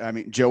watches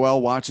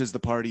the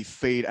party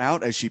fade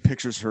out as she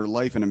pictures her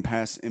life and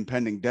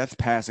impending death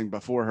passing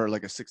before her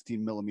like a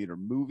 16mm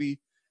movie.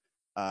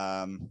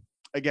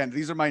 Again,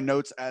 these are my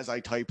notes as I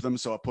type them.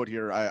 So I put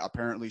here,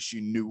 apparently she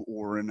knew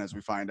Oren, as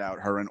we find out.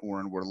 Her and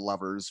Oren were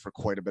lovers for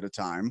quite a bit of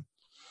time.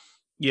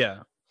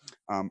 Yeah.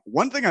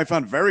 One thing I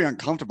found very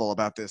uncomfortable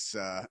about this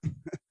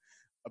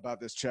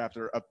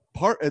chapter,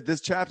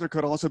 this chapter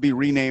could also be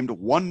renamed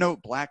One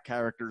Note Black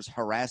Characters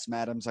Harass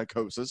Madam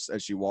Psychosis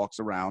as she walks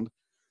around.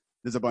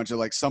 There's a bunch of,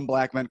 like, some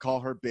black men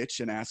call her bitch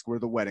and ask where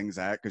the wedding's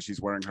at because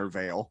she's wearing her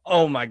veil.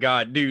 Oh my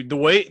God, dude.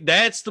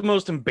 That's the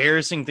most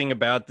embarrassing thing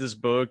about this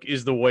book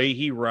is the way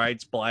he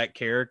writes black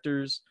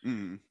characters.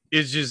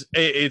 It's just,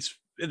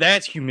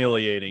 that's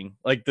humiliating.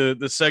 Like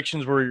the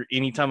sections where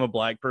anytime a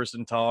black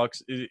person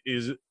talks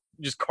is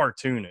just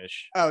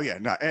cartoonish. Oh yeah,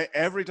 no.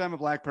 Every time a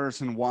black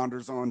person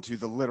wanders onto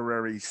the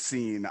literary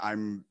scene,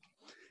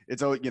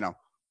 it's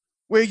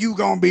where you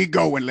gonna be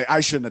going?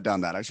 I shouldn't have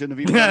done that. I shouldn't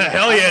have even.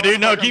 Hell yeah, dude!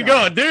 No, keep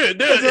going, do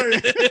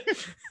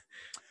it.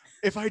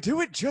 If I do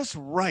it just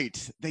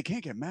right, they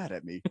can't get mad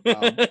at me.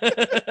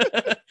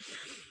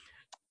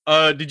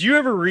 Did you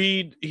ever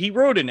read? He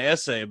wrote an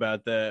essay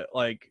about that,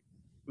 like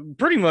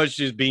pretty much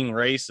just being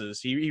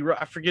racist.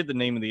 I forget the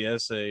name of the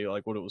essay,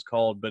 like what it was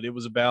called, but it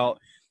was about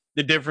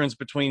the difference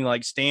between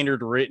like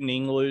standard written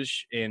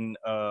English and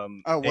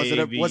was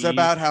it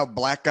about how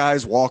black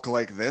guys walk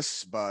like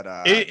this? But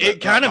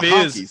it kind of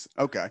is. Honkies.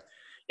 Okay.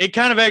 It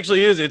kind of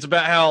actually is. It's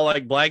about how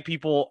like black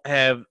people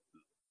have.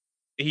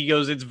 He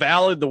goes, it's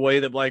valid the way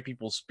that black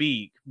people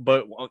speak,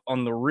 but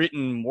on the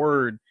written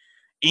word,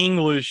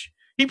 English.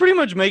 He pretty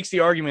much makes the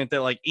argument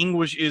that like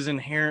English is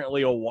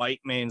inherently a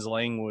white man's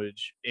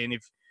language, and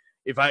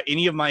if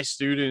any of my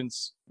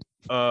students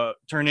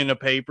turn in a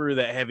paper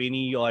that have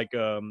any like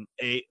AAVE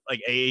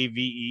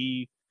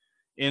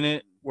in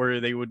it where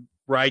they would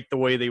write the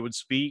way they would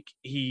speak,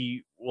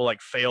 he will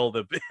like fail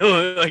the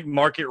like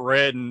mark it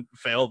red and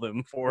fail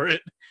them for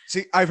it.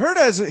 See, I've heard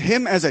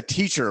him as a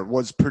teacher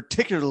was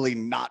particularly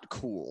not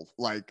cool.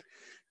 Like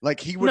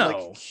he would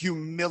like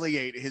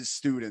humiliate his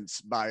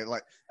students by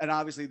like, and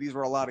obviously these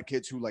were a lot of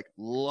kids who like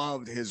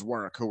loved his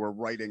work, who were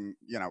writing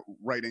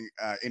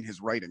in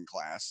his writing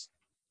class.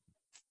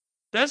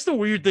 That's the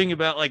weird thing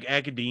about like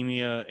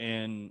academia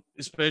and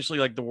especially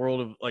like the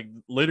world of like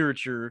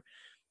literature,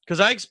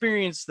 because I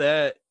experienced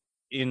that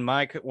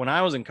when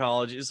I was in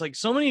college. It's like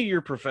so many of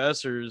your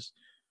professors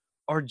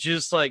are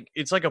just like,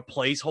 it's like a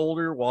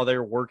placeholder while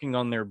they're working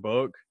on their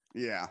book.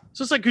 Yeah.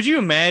 So it's like, could you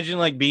imagine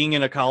like being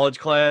in a college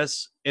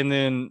class and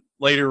then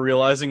later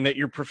realizing that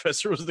your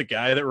professor was the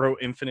guy that wrote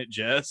Infinite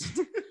Jest?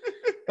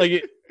 Like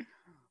it.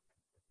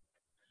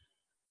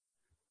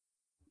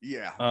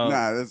 Yeah.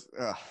 Nah, that's,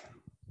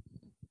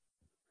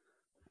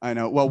 I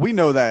know. Well, we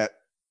know that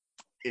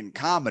in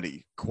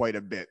comedy quite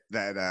a bit,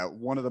 that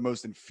one of the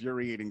most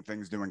infuriating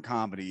things doing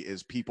comedy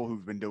is people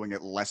who've been doing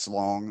it less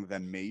long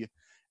than me.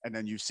 And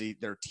then you see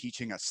they're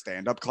teaching a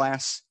stand-up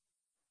class.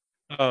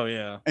 Oh,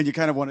 yeah. And you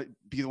kind of want to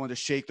be the one to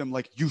shake them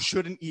like, you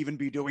shouldn't even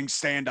be doing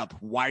stand-up.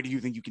 Why do you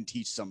think you can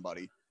teach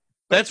somebody?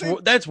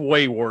 That's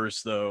way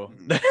worse, though.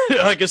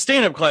 Like a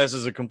stand-up class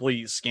is a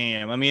complete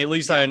scam. I mean, at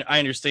least I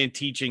understand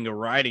teaching a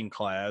writing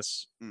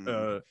class,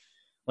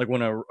 like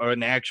when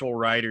an actual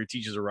writer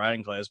teaches a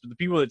writing class. But the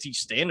people that teach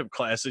stand-up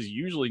classes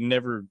usually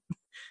never,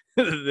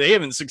 they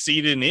haven't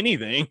succeeded in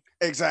anything.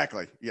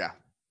 Exactly. Yeah.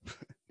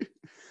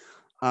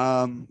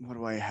 What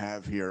do I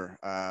have here?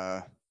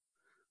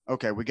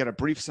 Okay, we get a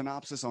brief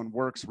synopsis on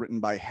works written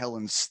by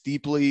Helen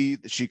Steepley.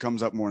 She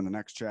comes up more in the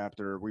next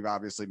chapter. We've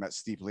obviously met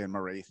Steepley and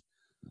Moraith.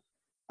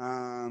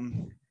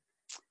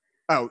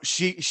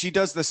 She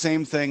does the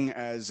same thing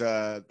as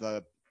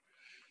the.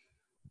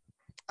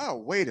 Oh,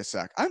 wait a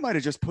sec. I might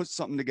have just put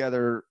something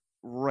together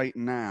right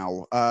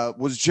now.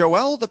 Was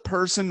Joelle the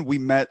person we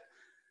met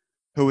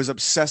who was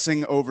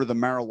obsessing over the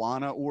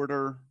marijuana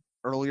order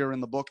earlier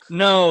in the book?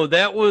 No,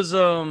 that was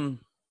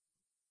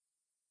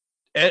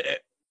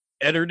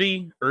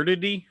Ederdy?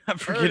 I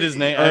forget his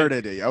name.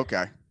 Erdity,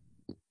 okay.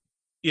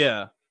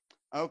 Yeah.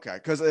 Okay,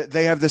 because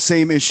they have the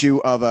same issue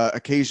of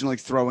occasionally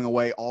throwing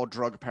away all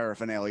drug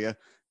paraphernalia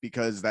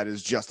because that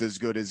is just as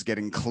good as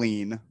getting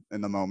clean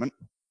in the moment.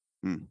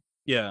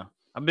 Yeah,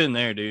 I've been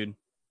there, dude.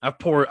 I've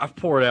poured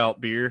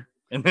out beer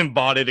and then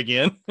bought it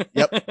again.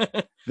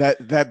 Yep.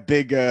 That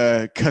big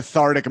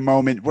cathartic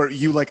moment where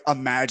you like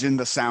imagine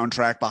the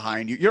soundtrack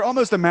behind you. You're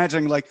almost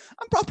imagining like,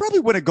 I'll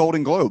probably win a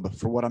Golden Globe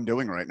for what I'm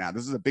doing right now.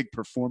 This is a big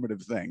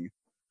performative thing.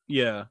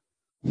 Yeah.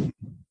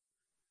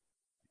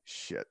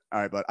 Shit. All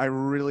right, but I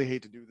really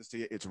hate to do this to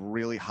you. It's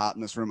really hot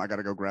in this room. I got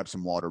to go grab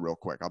some water real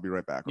quick. I'll be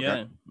right back. Okay?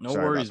 Yeah, no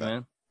worries,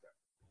 man.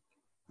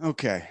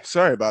 Okay.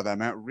 Sorry about that,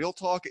 Matt. Real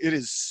talk. It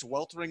is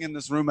sweltering in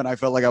this room, and I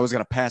felt like I was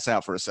going to pass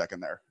out for a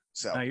second there.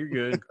 So you're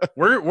good.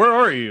 Where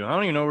are you? I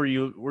don't even know where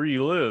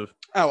you live.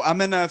 Oh,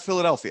 I'm in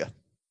Philadelphia.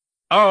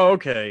 Oh,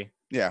 okay.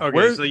 Yeah.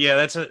 Okay. So yeah,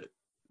 that's it.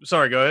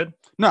 Sorry. Go ahead.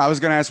 No, I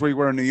was going to ask where you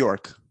were in New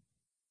York.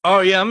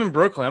 Oh yeah, I'm in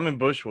Brooklyn. I'm in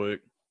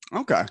Bushwick.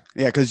 Okay.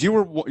 Yeah, because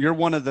you're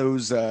one of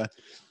those.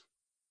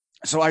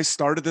 So I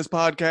started this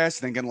podcast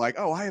thinking like,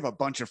 oh, I have a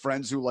bunch of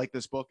friends who like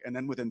this book, and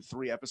then within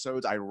 3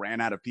 episodes, I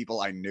ran out of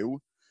people I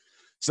knew.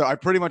 So I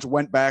pretty much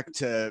went back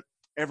to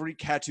every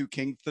Katu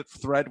King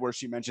thread where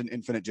she mentioned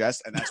Infinite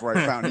Jest, and that's where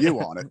I found you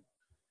on it.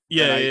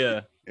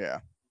 Yeah.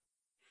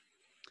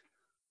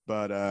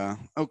 But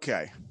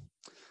okay,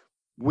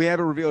 we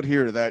have it revealed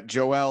here that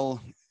Joelle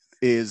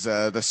is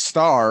the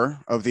star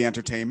of the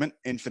entertainment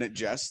Infinite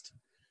Jest.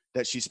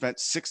 That she spent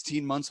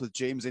 16 months with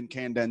James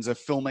Incandenza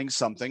filming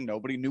something,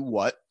 nobody knew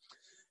what.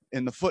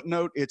 In the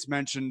footnote, it's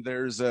mentioned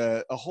there's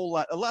a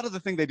lot of the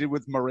thing they did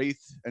with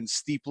Moraith and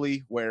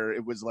Steepley, where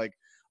it was like,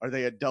 are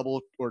they a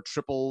double or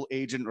triple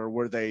agent,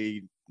 or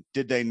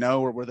did they know,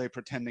 or were they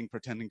pretending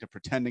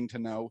to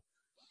know?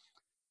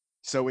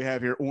 So we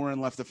have here, Oren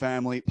left the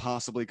family,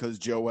 possibly because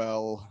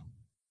Joelle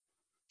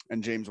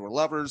and James were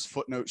lovers.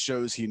 Footnote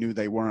shows he knew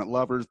they weren't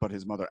lovers, but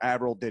his mother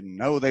Avril didn't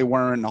know they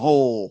weren't. The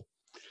whole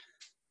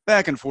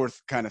back and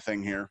forth kind of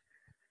thing here.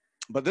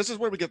 But this is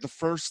where we get the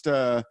first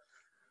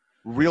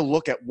real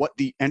look at what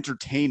the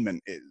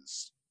entertainment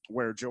is,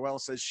 where Joelle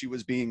says she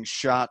was being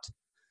shot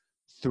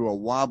through a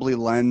wobbly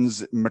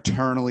lens,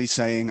 maternally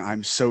saying,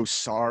 I'm so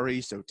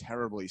sorry, so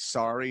terribly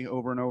sorry,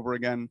 over and over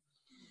again.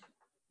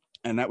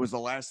 And that was the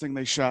last thing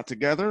they shot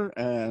together,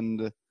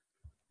 and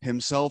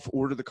himself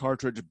ordered the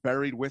cartridge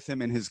buried with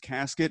him in his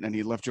casket, and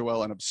he left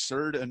Joelle an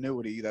absurd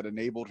annuity that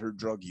enabled her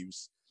drug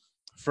use,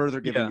 further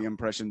giving the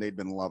impression they'd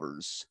been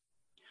lovers.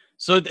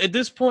 So at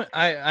this point,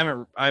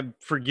 I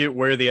forget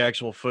where the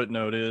actual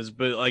footnote is,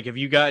 but like, have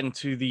you gotten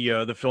to the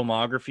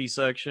filmography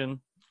section?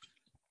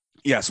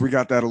 Yes, we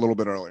got that a little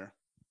bit earlier.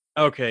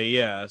 Okay,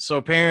 yeah. So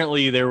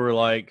apparently there were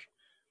like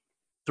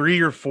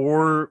 3 or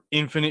 4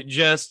 Infinite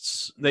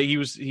Jests that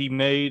he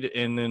made,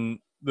 and then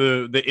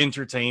the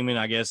entertainment,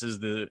 I guess, is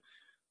the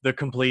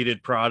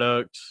completed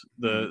product,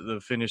 the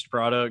finished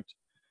product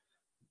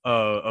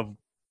of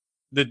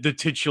the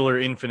titular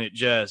Infinite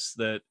Jest.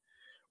 That,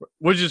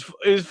 which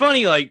is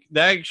funny. Like, the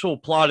actual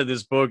plot of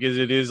this book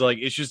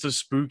it's just a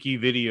spooky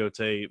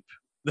videotape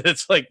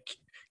that's like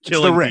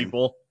killing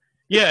people.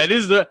 Yeah, it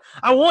is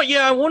I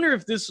wonder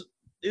if this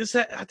is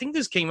that. I think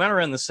this came out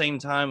around the same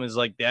time as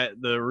like the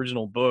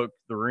original book,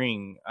 The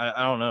Ring.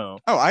 I don't know.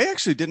 Oh, I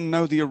actually didn't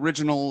know the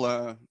original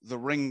The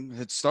Ring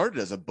had started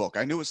as a book.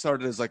 I knew it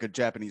started as like a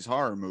Japanese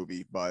horror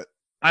movie, but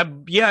I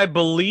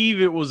believe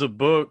it was a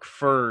book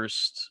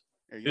first.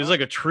 It was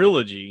like a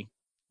trilogy.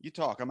 You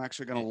talk. I'm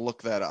actually going to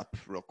look that up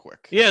real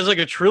quick. Yeah, it's like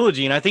a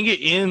trilogy, and I think it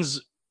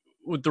ends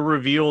with the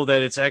reveal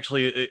that it's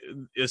actually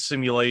a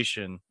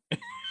simulation.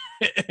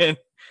 And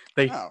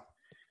they,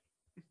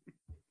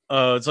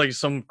 it's like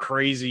some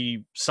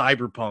crazy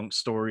cyberpunk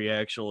story,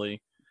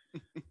 actually.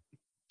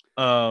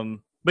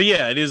 But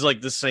yeah, it is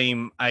like the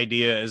same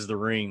idea as The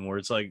Ring, where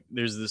it's like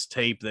there's this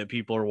tape that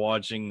people are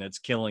watching that's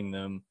killing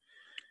them.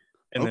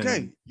 And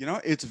then, you know,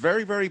 it's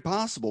very, very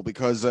possible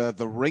because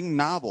the Ring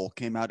novel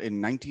came out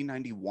in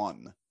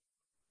 1991.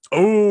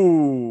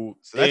 Oh,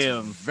 so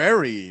that's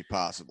very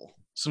possible.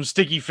 Some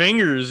sticky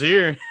fingers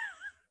here.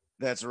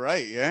 That's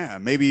right. Yeah,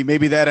 maybe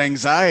that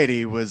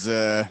anxiety was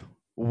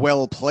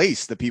well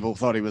placed. That people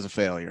thought he was a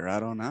failure.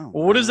 I don't know.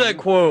 Well, what is that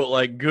quote?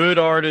 Like, good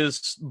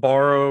artists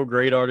borrow,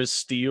 great artists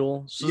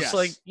steal. So it's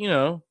like, you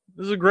know,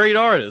 this is a great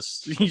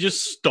artist. He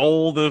just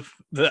stole the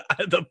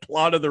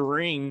plot of The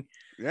Ring.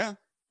 Yeah.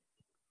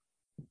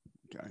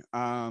 Okay.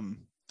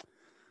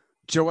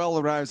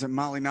 Joelle arrives at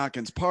Molly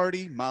Notkin's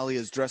party. Molly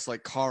is dressed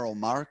like Karl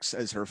Marx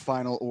as her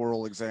final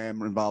oral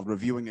exam involved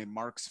reviewing a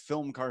Marx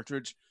film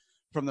cartridge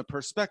from the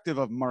perspective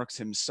of Marx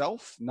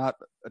himself. Not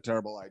a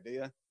terrible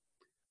idea.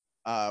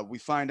 We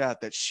find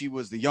out that she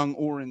was the young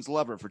Oren's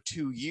lover for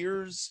 2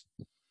 years.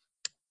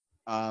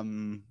 I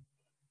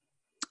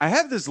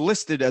have this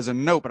listed as a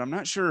note, but I'm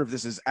not sure if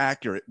this is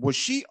accurate. Was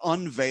she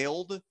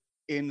unveiled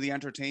in the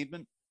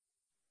entertainment?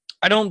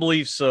 I don't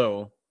believe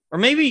so. Or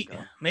maybe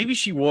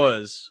she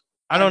was.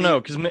 I don't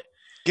know, because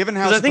given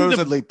how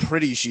supposedly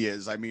pretty she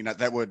is, I mean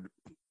that would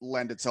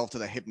lend itself to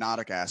the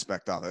hypnotic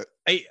aspect of it.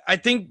 I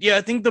think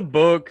the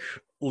book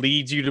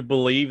leads you to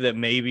believe that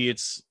maybe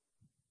it's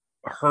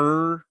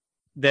her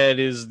that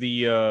is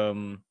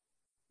the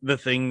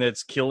thing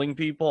that's killing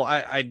people.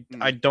 I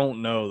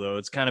don't know though.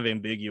 It's kind of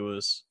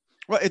ambiguous.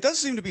 Well, it does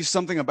seem to be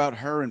something about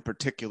her in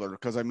particular,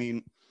 because I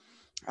mean,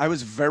 I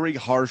was very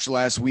harsh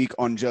last week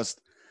on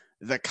just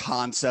the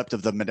concept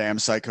of the Madame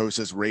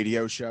Psychosis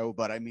radio show,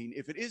 but I mean,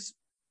 if it is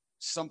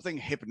something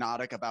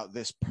hypnotic about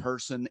this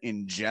person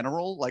in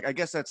general, like I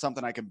guess that's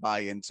something I can buy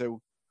into.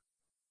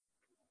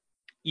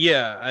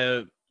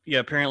 Yeah,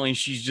 apparently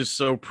she's just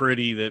so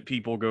pretty that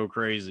people go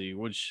crazy,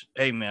 which,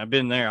 hey man, I've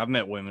been there. I've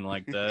met women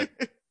like that.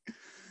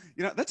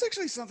 You know, that's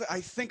actually something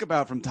I think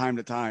about from time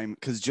to time,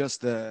 because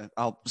just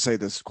I'll say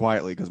this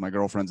quietly because my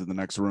girlfriend's in the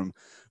next room,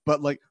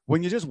 but like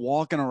when you're just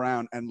walking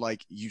around and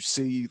like you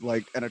see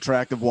like an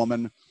attractive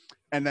woman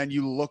and then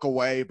you look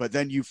away, but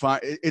then you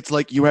find it's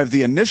like you have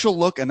the initial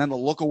look and then the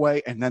look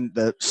away and then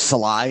the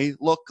sly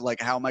look,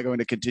 like how am I going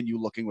to continue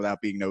looking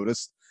without being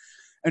noticed?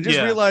 And just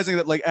realizing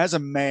that, like, as a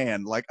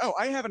man, like, oh,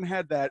 I haven't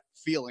had that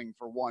feeling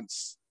for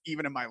once,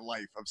 even in my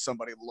life, of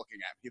somebody looking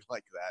at me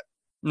like that.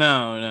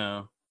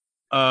 No.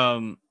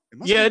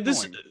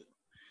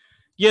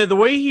 The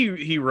way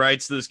he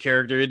writes this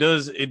character, it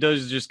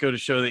does just go to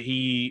show that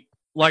he,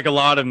 like a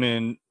lot of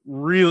men,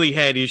 really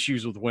had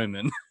issues with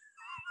women.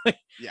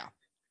 Yeah.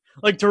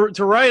 Like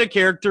to write a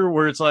character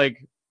where it's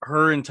like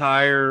her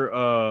entire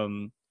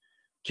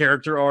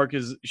character arc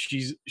is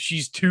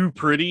she's too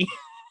pretty.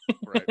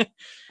 Right.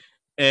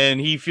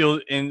 And so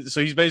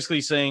he's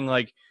basically saying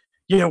like,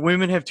 yeah,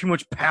 women have too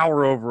much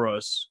power over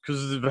us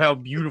because of how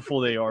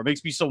beautiful they are. It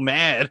makes me so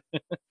mad.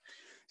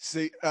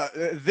 See,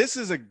 this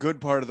is a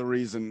good part of the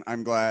reason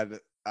I'm glad.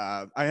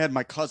 I had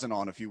my cousin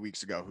on a few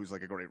weeks ago, who's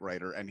like a great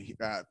writer, and he,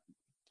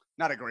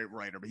 not a great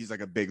writer, but he's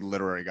like a big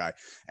literary guy.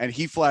 And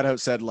he flat out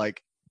said,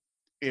 like,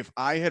 if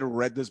I had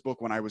read this book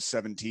when I was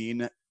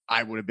 17,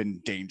 I would have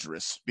been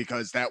dangerous,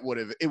 because it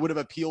would have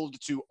appealed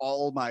to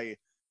all my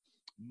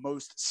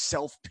most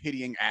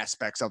self-pitying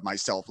aspects of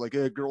myself. Like,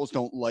 girls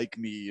don't like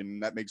me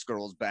and that makes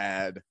girls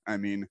bad. I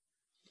mean,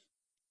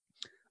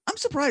 I'm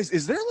surprised.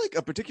 Is there like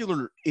a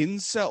particular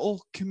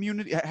incel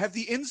community? Have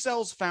the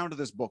incels found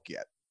this book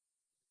yet?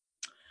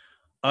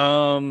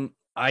 I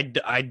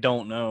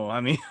don't know.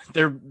 I mean,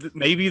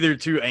 maybe they're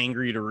too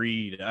angry to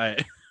read.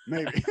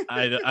 Maybe.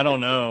 I don't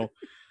know.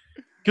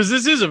 Because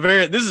this is a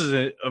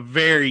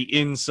very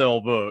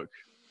incel book.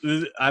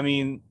 I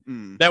mean,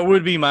 that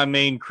would be my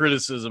main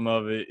criticism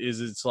of it. Is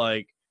it's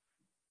like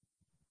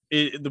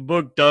the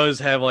book does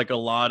have like a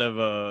lot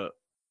of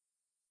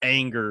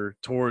anger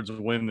towards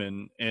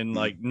women and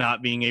like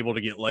not being able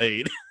to get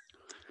laid.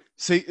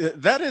 See,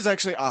 that is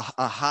actually a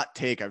hot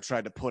take I've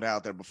tried to put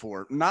out there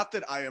before. Not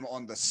that I am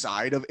on the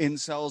side of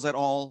incels at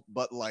all,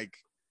 but like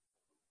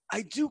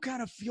I do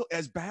kind of feel,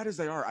 as bad as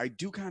they are, I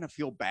do kind of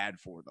feel bad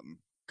for them.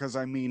 Because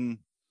I mean,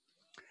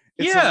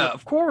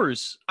 of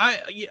course.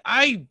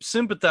 I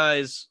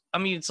sympathize. I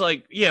mean, it's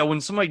like, yeah,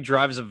 when somebody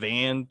drives a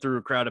van through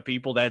a crowd of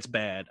people, that's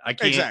bad. I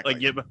can't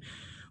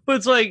but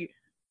it's like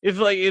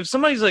if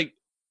somebody's like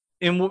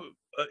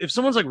if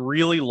someone's like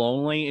really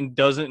lonely and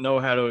doesn't know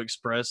how to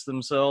express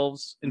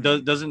themselves and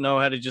doesn't know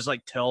how to just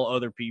like tell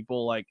other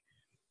people like,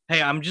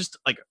 hey, I'm just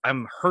like,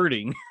 I'm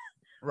hurting,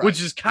 right.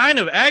 Which is kind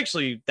of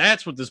actually,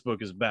 that's what this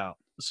book is about.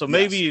 So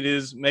maybe it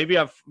is, maybe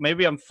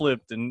I'm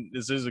flipped and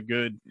this is a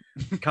good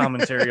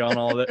commentary on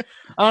all that.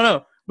 I don't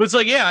know. But it's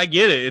like, yeah, I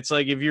get it. It's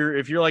like if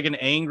you're like an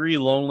angry,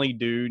 lonely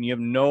dude and you have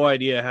no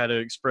idea how to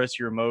express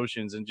your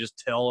emotions and just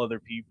tell other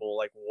people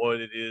like what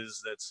it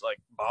is that's like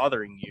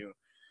bothering you,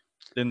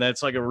 then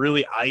that's like a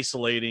really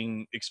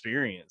isolating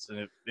experience, and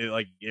it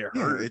Yeah,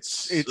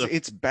 hurts.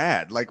 it's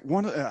bad. Like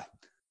one of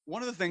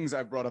the things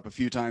I've brought up a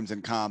few times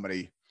in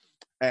comedy,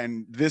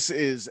 and this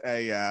is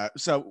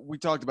so we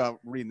talked about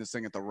reading this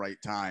thing at the right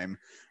time.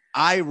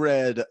 I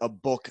read a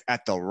book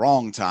at the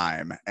wrong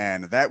time,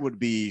 and that would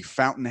be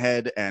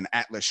Fountainhead and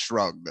Atlas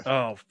Shrugged.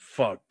 Oh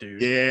fuck,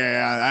 dude.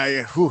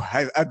 Yeah,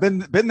 I've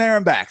been there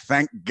and back,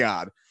 thank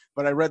God.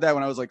 But I read that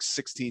when I was like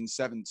 16,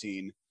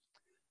 17.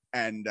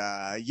 And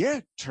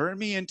yeah, turned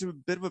me into a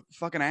bit of a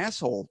fucking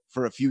asshole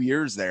for a few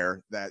years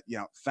there that,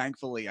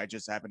 thankfully I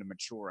just happened to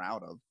mature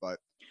out of. But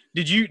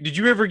Did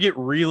you ever get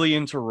really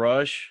into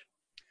Rush?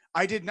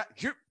 I did not.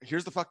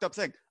 Here's the fucked up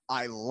thing.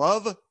 I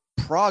love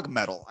prog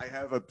metal. I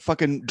have a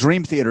fucking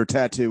Dream Theater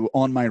tattoo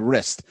on my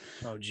wrist.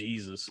 Oh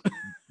Jesus.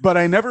 But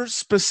I never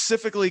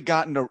specifically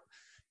got into.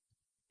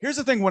 Here's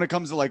the thing when it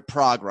comes to like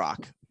prog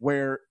rock,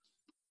 where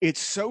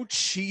it's so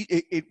cheap.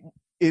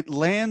 It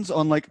lands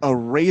on like a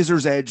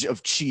razor's edge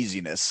of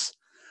cheesiness,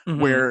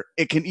 where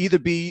it can either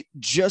be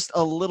just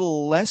a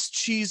little less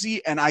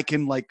cheesy and I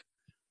can like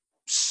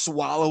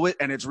swallow it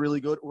and it's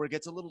really good, or it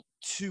gets a little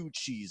too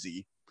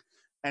cheesy.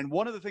 And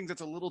one of the things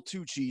that's a little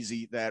too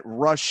cheesy that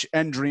Rush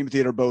and Dream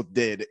Theater both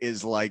did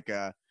is like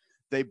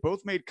they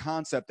both made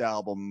concept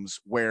albums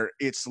where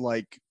it's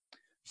like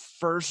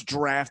first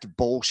draft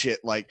bullshit,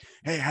 like,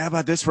 hey, how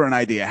about this for an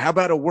idea? How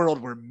about a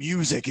world where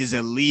music is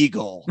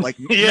illegal? Like,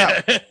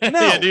 yeah, no,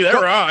 yeah, dude,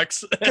 that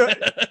rocks. But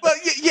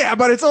yeah,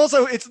 but it's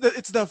also it's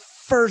the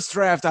first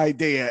draft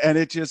idea, and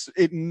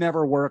it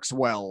never works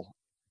well.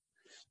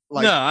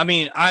 Like, no, I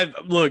mean, I've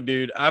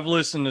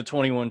listened to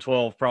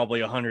 2112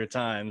 probably 100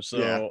 times, so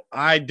yeah.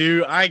 I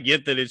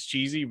get that it's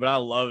cheesy, but I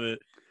love it.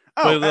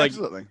 Oh, but,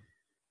 absolutely.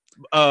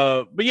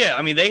 But yeah,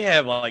 I mean, they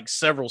have like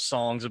several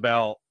songs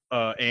about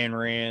Ayn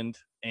Rand,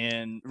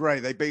 and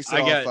right, they based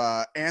it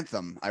off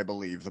Anthem, I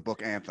believe, the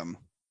book Anthem.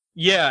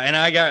 Yeah, and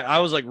I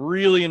was like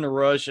really into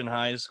Rush in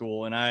high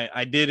school, and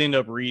I did end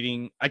up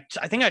reading. I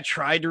think I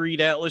tried to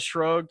read Atlas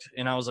Shrugged,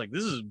 and I was like,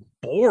 this is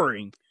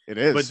boring. It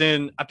is. But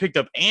then I picked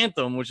up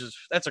Anthem,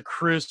 that's a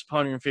crisp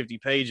 150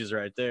 pages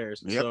right there.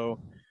 Yep.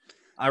 So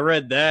I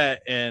read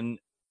that, and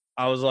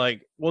I was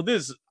like, well,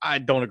 I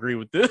don't agree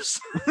with this.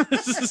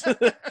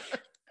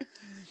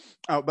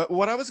 Oh, but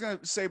what I was going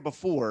to say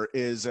before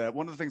is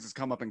one of the things that's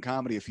come up in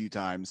comedy a few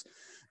times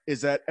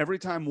is that every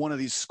time one of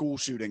these school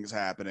shootings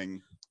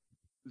happening,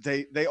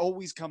 they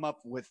always come up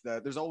with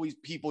there's always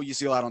people you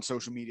see a lot on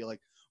social media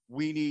like,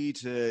 we need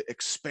to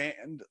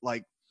expand,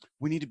 like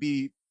we need to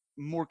be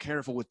more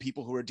careful with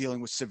people who are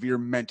dealing with severe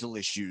mental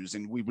issues,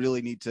 and we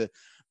really need to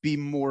be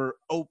more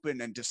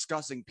open and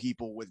discussing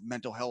people with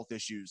mental health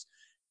issues.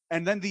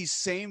 And then these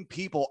same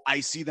people, I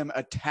see them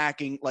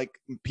attacking like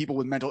people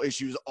with mental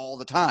issues all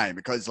the time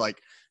because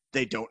like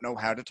they don't know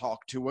how to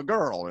talk to a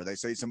girl, or they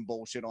say some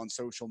bullshit on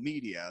social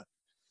media.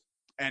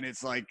 And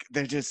it's like,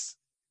 they're just,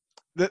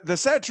 the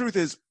sad truth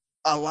is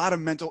a lot of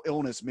mental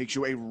illness makes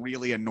you a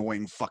really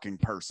annoying fucking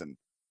person.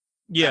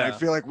 Yeah. And I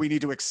feel like we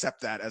need to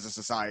accept that as a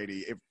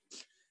society.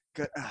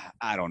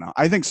 I don't know.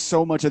 I think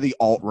so much of the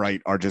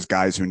alt-right are just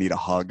guys who need a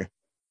hug.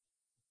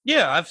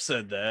 Yeah, I've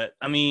said that.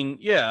 I mean,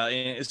 yeah,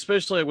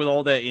 especially with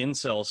all that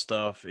incel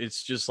stuff,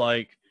 it's just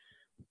like,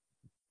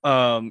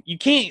 you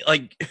can't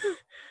like,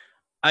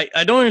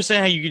 I don't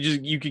understand how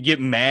you could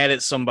get mad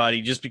at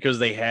somebody just because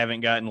they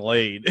haven't gotten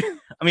laid.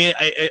 I mean,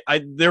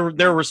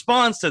 their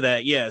response to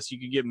that, yes, you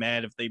could get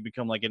mad if they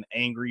become like an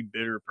angry,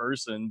 bitter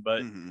person,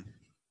 but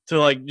to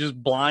like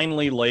just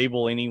blindly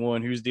label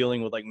anyone who's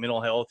dealing with like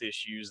mental health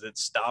issues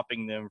that's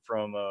stopping them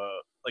from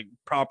like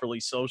properly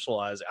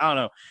socializing, I don't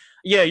know.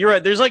 Yeah, you're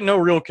right. There's like no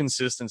real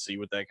consistency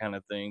with that kind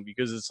of thing,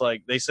 because it's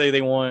like they say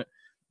they want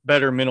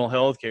better mental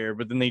health care,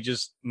 but then they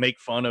just make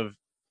fun of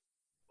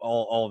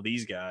all of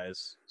these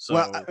guys. So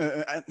well,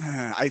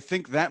 I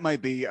think that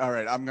might be all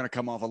right. I'm going to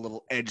come off a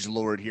little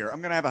edgelord here. I'm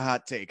going to have a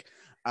hot take.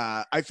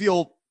 I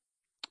feel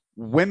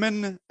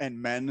women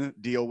and men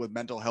deal with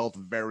mental health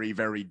very,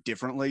 very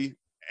differently.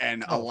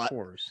 And a lot,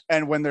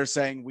 and when they're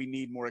saying we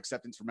need more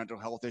acceptance for mental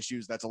health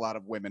issues, that's a lot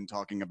of women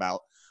talking about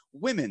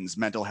women's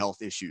mental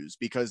health issues,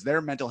 because their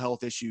mental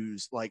health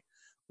issues, like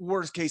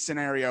worst case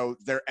scenario,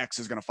 their ex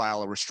is going to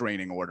file a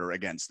restraining order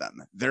against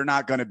them. They're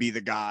not going to be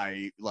the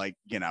guy, like,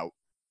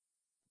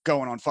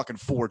 going on fucking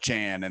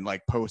 4chan and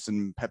like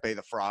posting Pepe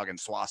the Frog and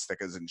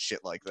swastikas and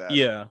shit like that.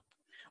 Yeah.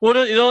 Well,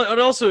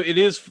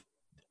 it's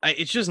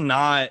just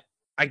not,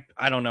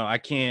 I don't know.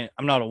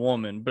 I'm not a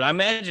woman, but I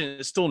imagine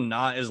it's still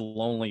not as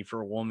lonely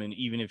for a woman,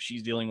 even if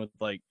she's dealing with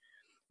like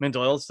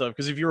mental health stuff.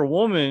 Because if you're a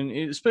woman,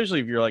 especially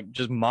if you're like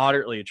just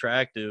moderately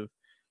attractive,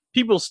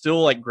 people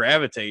still like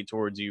gravitate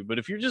towards you. But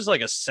if you're just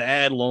like a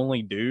sad,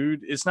 lonely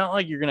dude, it's not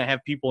like you're going to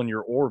have people in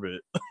your orbit.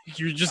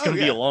 You're just going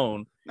to be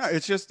alone. No,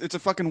 it's a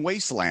fucking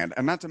wasteland.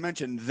 And not to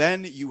mention,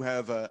 then you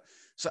have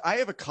so I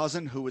have a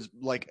cousin who is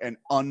like an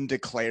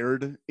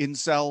undeclared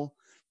incel,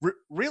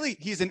 Really,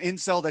 he's an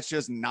incel that's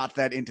just not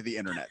that into the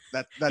internet.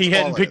 That's he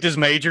hadn't all picked his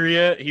major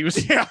yet. He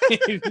was. Yeah.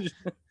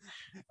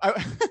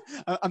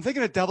 I'm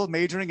thinking of double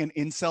majoring in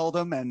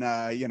inceldom and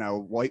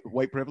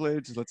white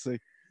privilege. Let's see,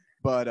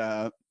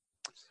 but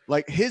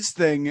like his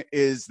thing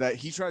is that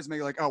he tries to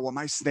make it like, oh well,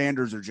 my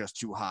standards are just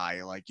too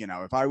high. Like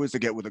if I was to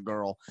get with a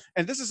girl,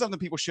 and this is something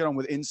people shit on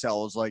with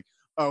incels, like,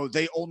 oh,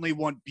 they only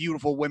want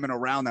beautiful women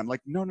around them.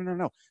 Like,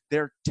 no.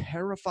 They're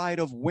terrified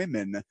of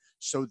women,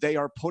 so they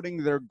are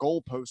putting their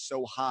goalposts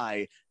so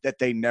high that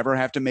they never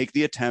have to make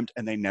the attempt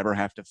and they never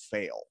have to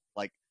fail.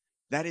 Like,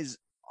 that is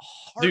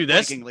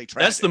heartbreakingly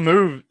tragic. That's the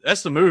move.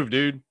 That's the move,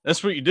 dude.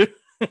 That's what you do.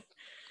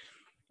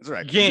 That's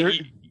right.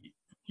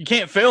 You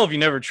can't fail if you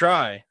never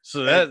try.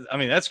 So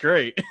that's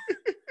great.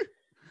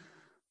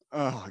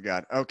 Oh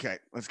God. Okay,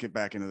 let's get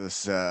back into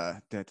this.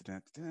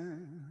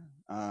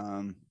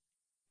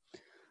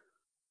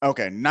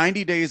 Okay,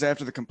 90 days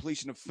after the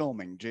completion of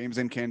filming, James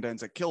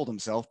Incandenza killed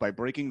himself by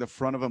breaking the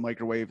front of a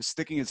microwave,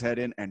 sticking his head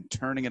in, and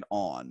turning it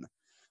on.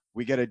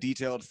 We get a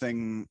detailed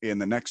thing in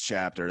the next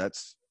chapter.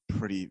 That's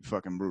pretty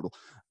fucking brutal.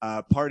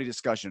 Party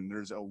discussion.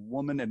 There's a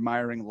woman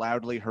admiring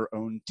loudly her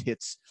own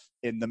tits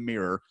in the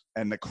mirror,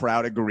 and the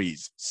crowd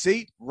agrees.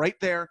 See? Right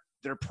there,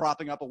 they're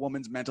propping up a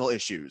woman's mental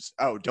issues.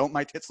 Oh, don't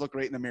my tits look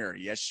great in the mirror?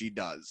 Yes, she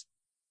does.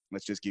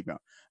 Let's just keep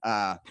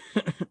going.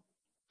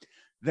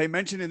 They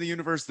mention in the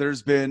universe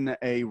there's been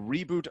a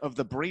reboot of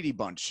the Brady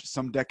Bunch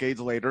some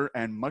decades later,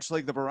 and much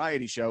like the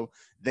variety show,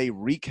 they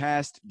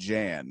recast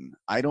Jan.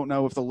 I don't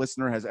know if the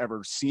listener has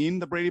ever seen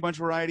the Brady Bunch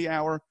Variety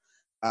Hour.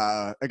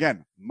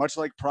 Again, much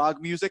like prog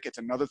music, it's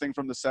another thing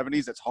from the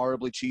 70s that's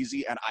horribly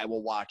cheesy, and I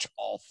will watch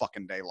all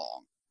fucking day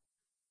long.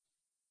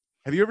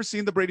 Have you ever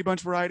seen the Brady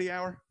Bunch Variety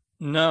Hour?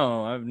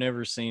 No, I've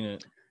never seen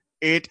it.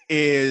 It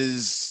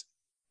is...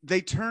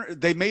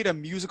 They made a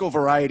musical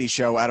variety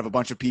show out of a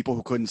bunch of people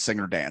who couldn't sing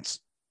or dance.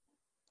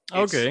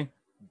 Okay. It's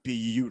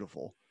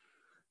beautiful.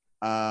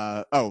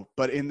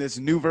 But in this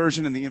new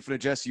version in the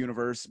Infinite Jest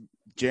universe,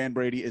 Jan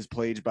Brady is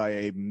played by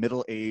a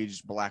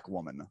middle-aged black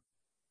woman,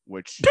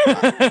 which...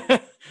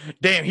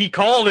 Damn, he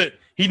called it.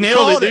 He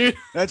nailed it, dude.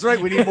 That's right.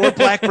 We need more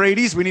black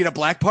Bradys. We need a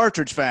black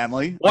Partridge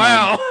family.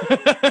 Wow.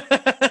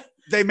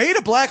 They made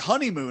a black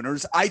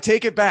Honeymooners. I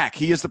take it back.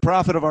 He is the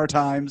prophet of our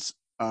times.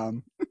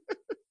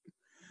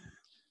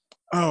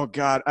 Oh,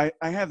 God, I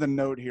have the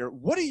note here.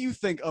 What do you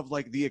think of,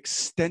 like, the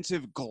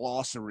extensive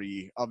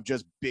glossary of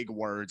just big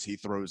words he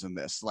throws in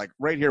this? Like,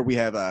 right here we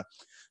have a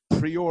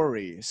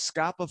priori,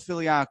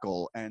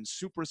 scopophiliacal, and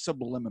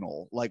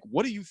suprasubliminal. Like,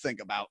 what do you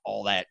think about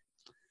all that?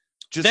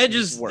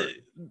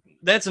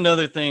 That's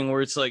another thing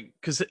where it's like,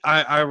 because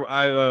I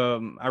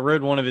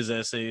read one of his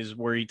essays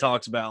where he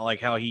talks about,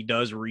 like, how he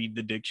does read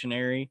the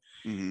dictionary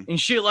and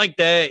shit like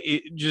that.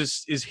 It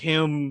just is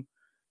him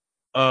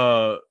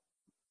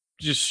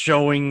just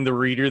showing the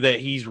reader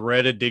that he's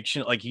read a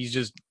diction, like he's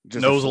just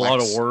knows a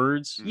lot of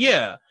words.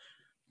 Yeah,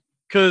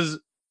 because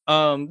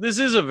this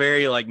is a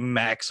very like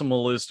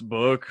maximalist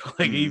book.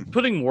 Like he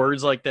putting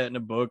words like that in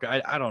a book,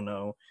 I don't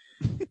know.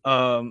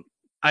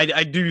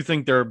 I do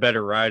think there are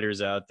better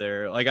writers out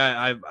there. Like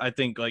I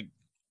think like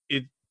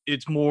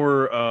it's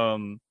more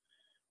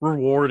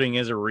rewarding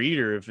as a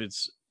reader if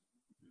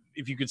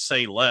you could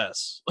say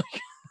less.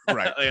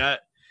 Right.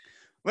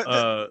 Like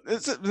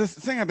the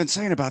thing I've been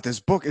saying about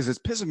this book is it's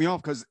pissing me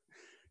off because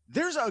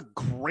there's a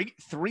great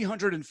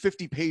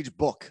 350-page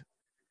book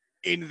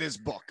in this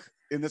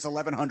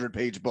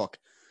 1,100-page book.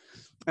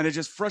 And it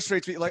just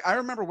frustrates me. Like, I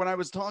remember when I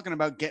was talking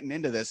about getting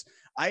into this,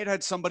 I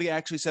had somebody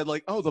actually said,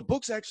 like, oh, the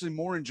book's actually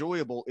more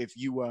enjoyable if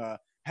you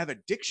have a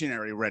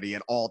dictionary ready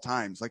at all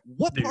times. Like,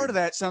 what part of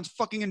that sounds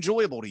fucking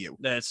enjoyable to you?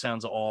 That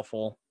sounds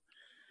awful.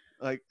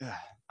 Like,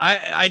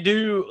 I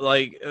do,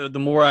 like, the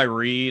more I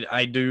read,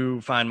 I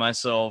do find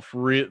myself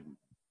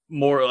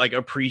more, like,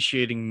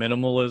 appreciating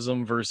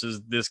minimalism versus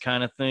this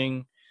kind of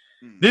thing.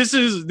 This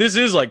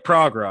is like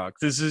prog rock.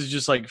 This is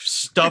just, like,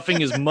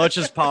 stuffing as much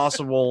as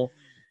possible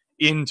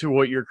into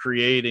what you're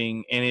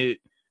creating, and it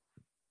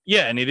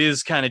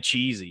is kind of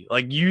cheesy.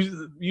 Like,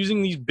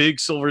 using these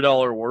big silver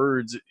dollar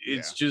words,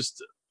 it's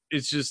just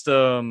it's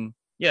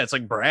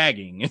like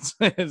bragging. It's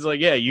like,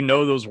 yeah,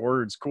 those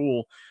words,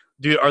 cool.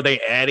 Are they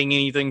adding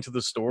anything to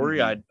the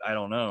story? I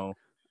don't know.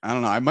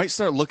 I might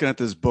start looking at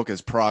this book as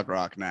prog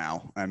rock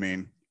now. I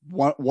mean,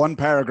 one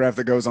paragraph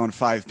that goes on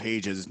 5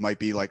 pages might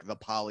be like the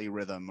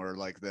polyrhythm or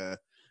like the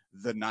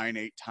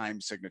 9/8 time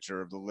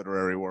signature of the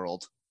literary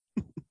world.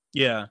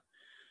 Yeah.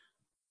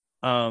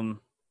 I don't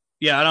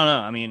know.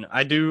 I mean,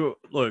 I do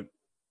look.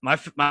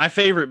 My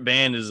favorite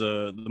band is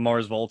the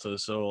Mars Volta,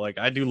 so like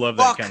I do love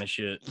that kind of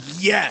shit.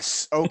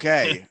 Yes.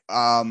 Okay.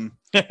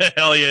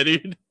 Hell yeah,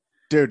 dude.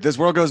 Dude, this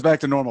world goes back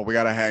to normal. We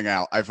gotta hang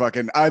out.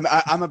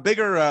 I'm a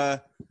bigger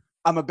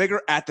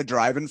At the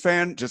Drive-In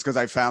fan just because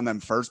I found them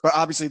first, but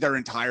obviously they're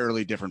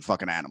entirely different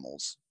fucking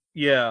animals.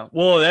 Yeah,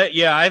 well,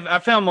 I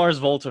found Mars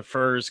Volta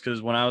first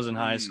because when I was in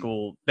high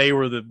school, they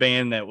were the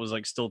band that was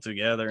like still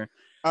together.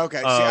 Okay,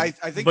 see, I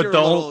think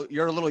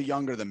you're a little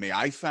younger than me.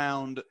 I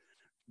found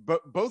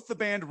But both the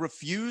band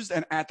Refused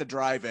and At the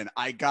Drive-In,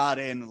 I got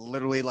in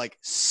literally like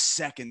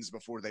seconds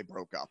before they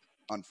broke up.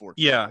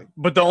 Unfortunately, Yeah,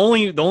 but the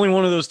only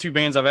one of those two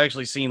bands I've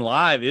actually seen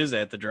live is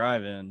At the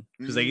Drive-In,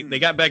 because they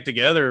got back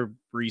together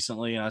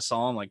recently, and I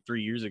saw them like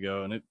 3 years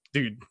ago, and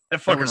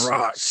that fucking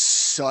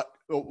rocks.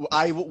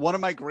 One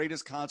of my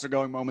greatest concert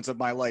going moments of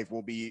my life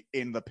will be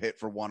in the pit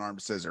for One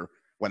Armed Scissor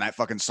when that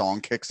fucking song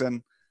kicks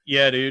in.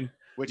 Yeah, dude.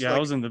 Which, yeah,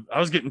 like, I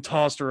was getting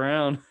tossed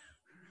around.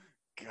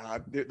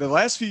 God, the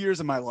last few years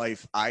of my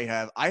life,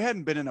 I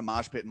hadn't been in a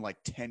mosh pit in like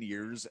 10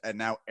 years, and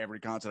now every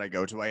concert I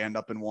go to, I end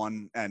up in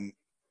one, and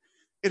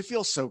it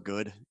feels so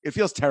good. It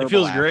feels terrible. It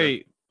feels after,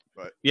 great.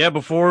 But yeah,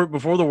 before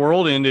the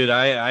world ended,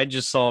 I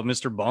just saw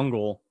Mr.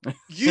 Bungle.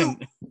 You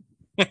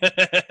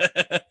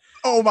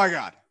Oh my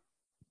God.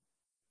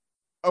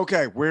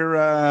 Okay,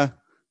 we're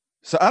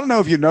so I don't know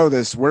if you know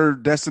this. We're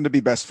destined to be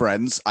best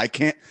friends. I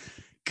can't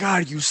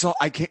God,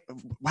 I can't.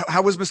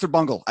 How was Mr.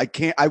 Bungle?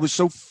 I was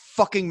so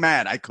fucking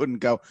mad I couldn't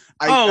go.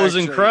 It was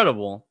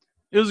incredible.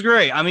 It was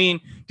great. I mean,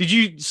 did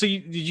you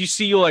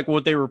see like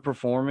what they were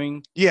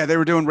performing? Yeah, they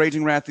were doing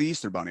Raging Wrath the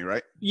Easter Bunny,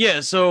 right? Yeah,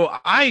 so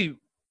I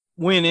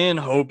went in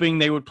hoping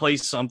they would play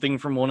something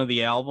from one of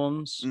the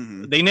albums.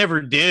 Mm-hmm. They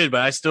never did,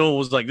 but I still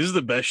was like, this is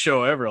the best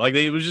show ever. Like,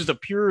 it was just a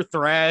pure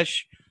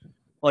thrash,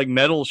 like,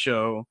 metal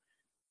show.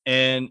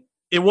 And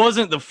it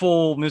wasn't the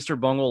full Mr.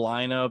 Bungle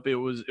lineup. It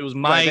was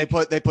Mike.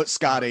 Right, they put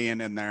Scotty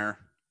in there.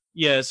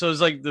 Yeah, so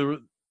it's like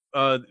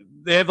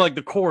they have like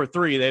the core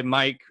three. They have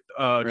Mike,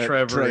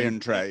 Trevor, Trey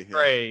and Trey.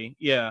 Trey,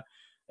 yeah.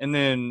 And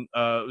then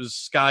it was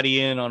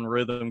Scotty in on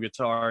rhythm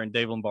guitar and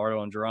Dave Lombardo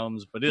on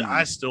drums. But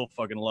I still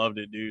fucking loved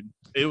it, dude.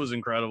 It was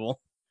incredible.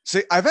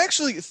 See, I've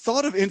actually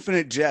thought of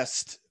Infinite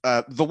Jest.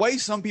 The way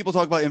some people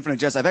talk about Infinite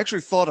Jest, I've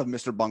actually thought of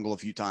Mr. Bungle a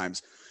few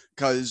times.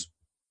 Because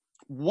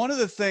one of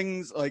the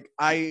things, like,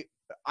 I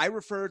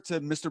refer to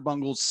Mr.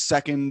 Bungle's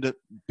second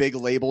big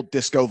label,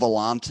 Disco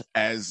Volant,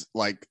 as,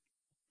 like,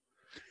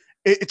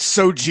 it's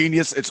so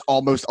genius, it's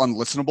almost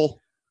unlistenable.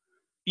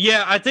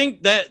 Yeah, I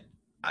think that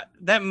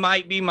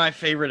might be my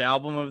favorite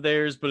album of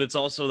theirs, but it's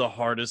also the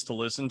hardest to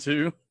listen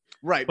to.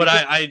 Right. But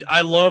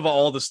I love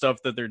all the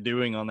stuff that they're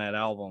doing on that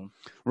album.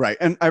 Right.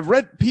 And I've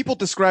read people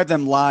describe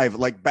them live,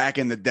 like, back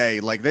in the day.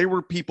 Like, they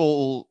were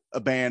a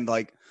band,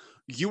 like,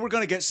 you were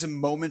going to get some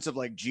moments of,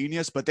 like,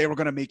 genius, but they were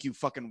going to make you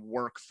fucking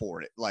work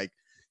for it. Like,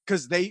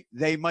 because they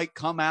might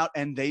come out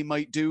and they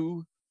might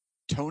do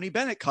Tony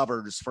Bennett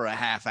covers for a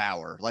half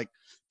hour. Like,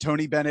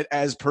 Tony Bennett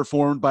as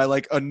performed by,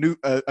 like,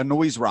 a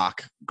noise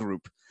rock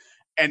group.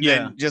 And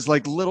then just,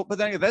 like, but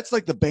then that's,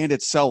 like, the band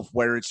itself,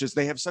 where it's just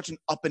they have such an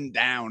up and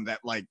down that,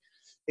 like,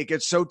 it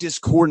gets so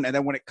discordant, and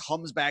then when it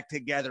comes back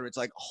together, it's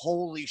like,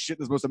 holy shit,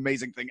 this is the most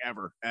amazing thing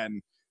ever.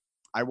 And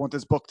I want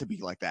this book to be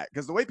like that,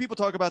 because the way people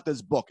talk about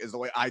this book is the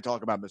way I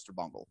talk about Mr.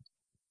 Bungle.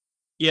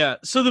 Yeah,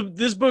 so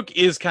this book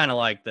is kind of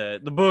like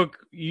that. The book,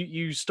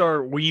 you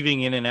start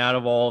weaving in and out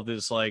of all of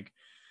this, like,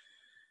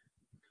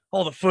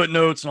 all the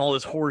footnotes and all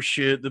this horse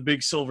shit, the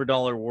big silver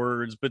dollar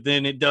words, but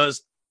then it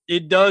does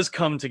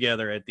come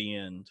together at the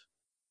end.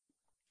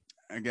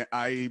 Again,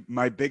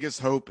 my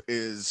biggest hope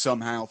is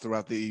somehow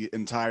throughout the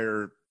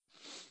entire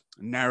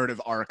narrative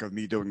arc of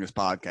me doing this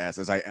podcast,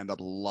 as I end up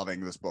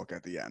loving this book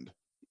at the end.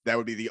 That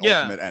would be the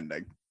ultimate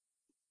ending.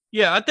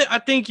 Yeah, I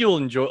think you'll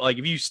enjoy, like,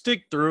 if you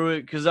stick through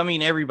it, because I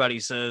mean, everybody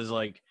says,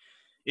 like,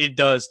 it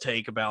does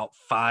take about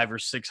 500 or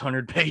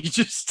 600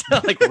 pages to,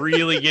 like,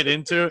 really get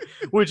into it,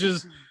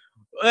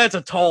 that's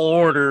a tall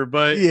order,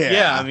 but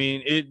yeah, I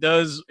mean, it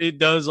does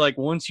like,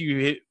 once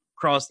you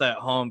cross that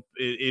hump,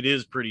 it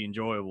is pretty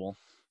enjoyable.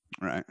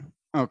 Right.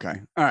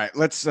 Okay. All right.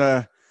 Let's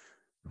just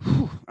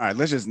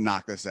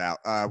knock this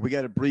out. We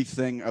got a brief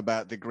thing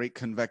about the Great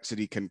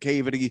Convexity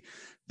Concavity,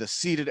 the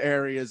seeded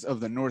areas of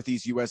the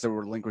Northeast U.S. that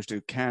were relinquished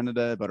to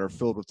Canada but are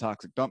filled with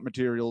toxic dump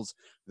materials.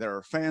 There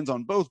are fans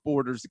on both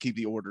borders to keep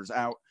the orders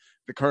out.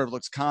 The curve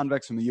looks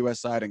convex from the U.S.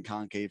 side and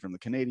concave from the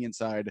Canadian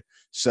side.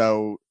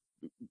 So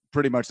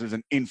pretty much there's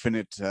an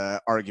infinite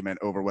argument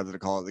over whether to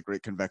call it the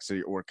Great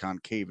Convexity or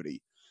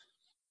Concavity.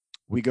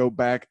 We go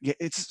back.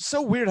 It's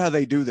so weird how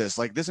they do this.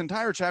 Like, this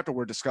entire chapter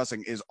we're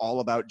discussing is all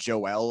about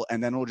Joel,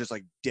 and then we'll just,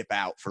 like, dip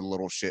out for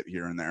little shit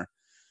here and there.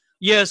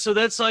 Yeah, so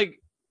that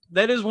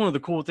is one of the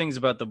cool things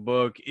about the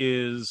book,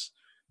 is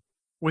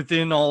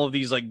within all of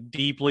these, like,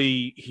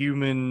 deeply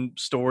human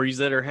stories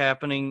that are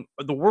happening,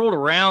 the world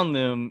around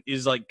them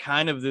is, like,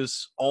 kind of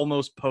this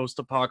almost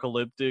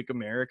post-apocalyptic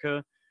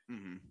America.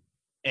 Mm-hmm.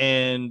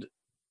 And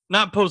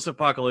not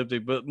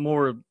post-apocalyptic, but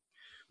more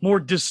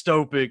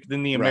dystopic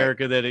than the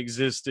America that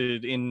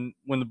existed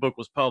when the book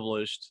was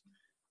published.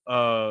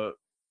 And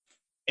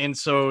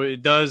so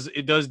it does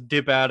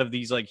dip out of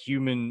these, like,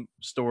 human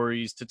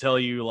stories to tell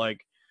you, like,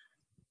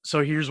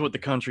 so here's what the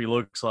country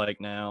looks like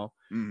now,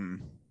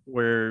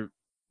 where,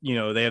 you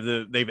know,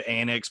 they've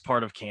annexed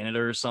part of Canada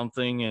or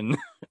something, and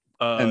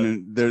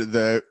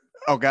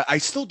oh god, I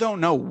still don't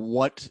know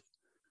what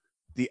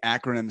the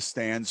acronym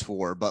stands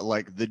for, but,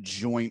 like, the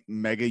Joint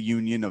Mega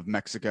Union of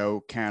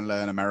Mexico, Canada,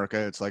 and America.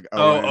 It's like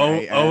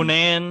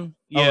ONAN.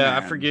 Yeah,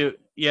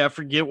 ONAN. I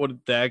forget what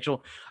the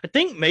actual. I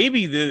think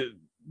maybe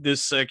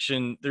this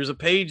section, there's a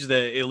page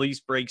that at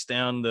least breaks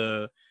down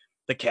the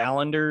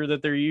calendar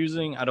that they're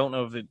using. I don't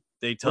know if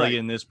they tell you Right.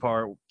 in this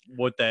part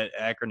what that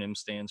acronym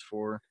stands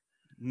for.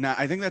 No,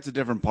 I think that's a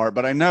different part,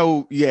 but I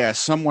know,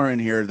 somewhere in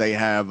here they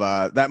have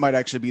that might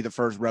actually be the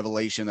first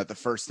revelation that the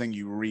first thing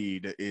you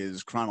read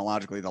is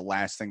chronologically the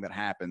last thing that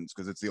happens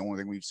because it's the only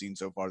thing we've seen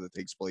so far that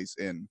takes place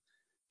in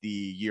the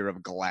year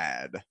of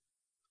Glad.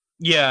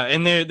 Yeah,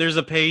 and there's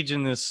a page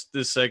in this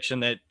section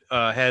that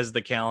has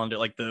the calendar,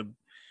 like the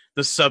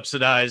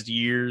subsidized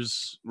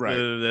years Right.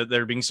 that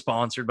they're being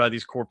sponsored by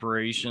these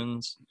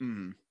corporations.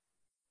 Mm.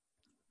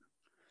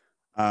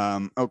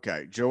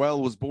 Okay.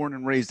 Joel was born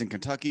and raised in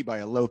Kentucky by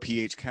a low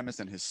pH chemist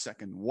and his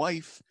second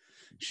wife.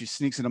 She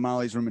sneaks into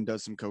Molly's room and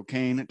does some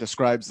cocaine,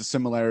 describes the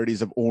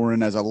similarities of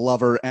Oren as a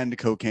lover and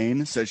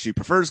cocaine, says she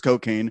prefers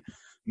cocaine,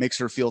 makes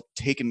her feel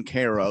taken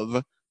care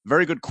of.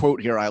 Very good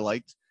quote here I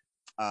liked.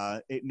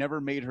 It never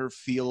made her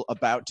feel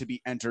about to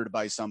be entered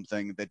by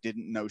something that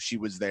didn't know she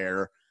was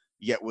there,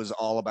 yet was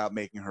all about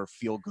making her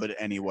feel good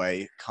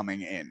anyway,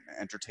 coming in.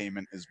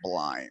 Entertainment is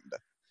blind.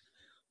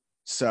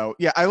 So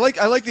yeah, I like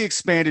the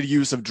expanded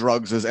use of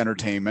drugs as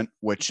entertainment,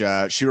 which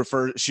she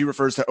refers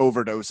to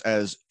overdose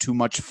as too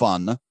much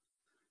fun,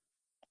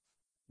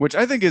 which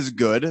I think is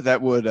good.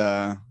 That would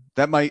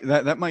that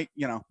might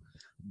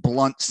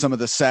blunt some of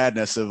the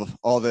sadness of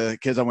all the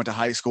kids I went to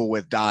high school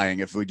with dying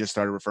if we just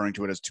started referring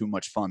to it as too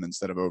much fun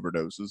instead of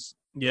overdoses.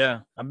 Yeah,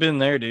 I've been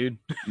there, dude.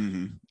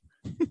 Mm-hmm.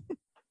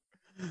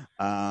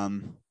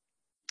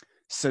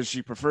 Says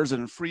she prefers it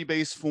in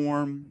freebase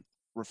form.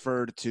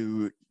 Referred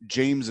to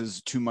James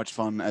as too much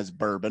fun as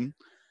bourbon.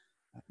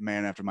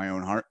 Man after my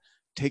own heart.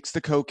 Takes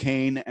the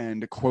cocaine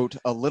and, quote,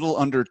 a little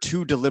under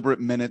 2 deliberate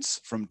minutes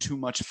from too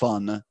much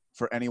fun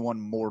for anyone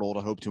mortal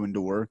to hope to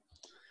endure.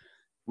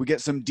 We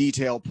get some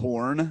detail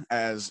porn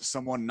as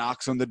someone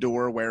knocks on the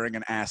door wearing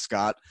an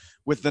ascot,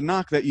 with the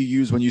knock that you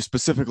use when you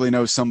specifically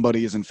know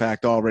somebody is in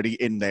fact already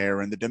in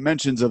there, and the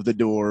dimensions of the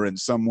door, and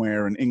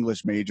somewhere in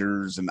English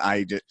majors, and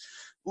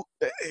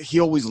he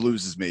always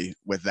loses me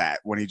with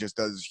that when he just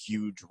does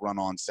huge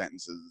run-on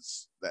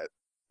sentences. That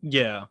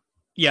Yeah,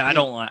 I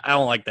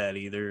don't like that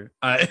either.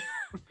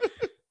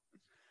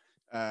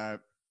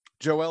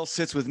 Joelle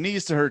sits with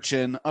knees to her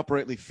chin,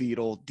 uprightly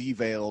fetal,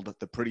 deveiled,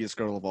 the prettiest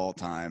girl of all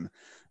time.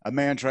 A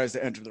man tries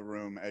to enter the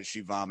room as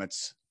she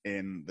vomits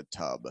in the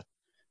tub.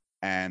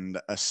 And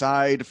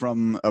aside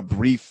from a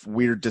brief,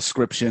 weird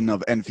description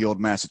of Enfield,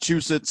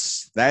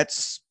 Massachusetts,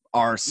 that's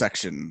our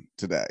section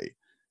today.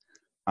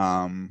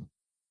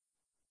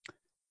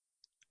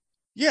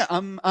 Yeah,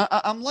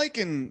 I'm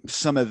liking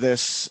some of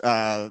this.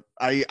 I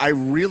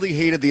really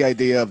hated the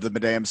idea of the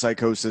Madame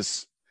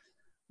Psychosis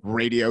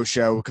radio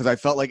show because I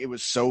felt like it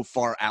was so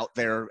far out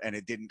there and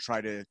it didn't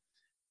try to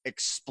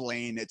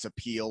explain its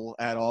appeal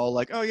at all.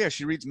 Like, oh yeah,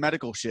 she reads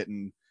medical shit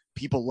and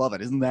people love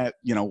it. Isn't that,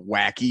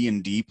 wacky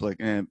and deep?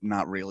 Like,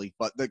 not really.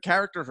 But the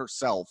character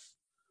herself,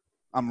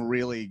 I'm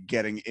really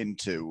getting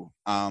into.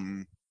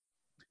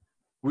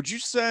 Would you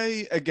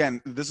say,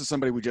 again, this is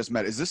somebody we just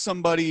met, is this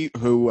somebody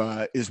who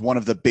is one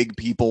of the big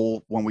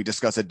people when we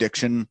discuss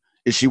addiction?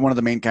 Is she one of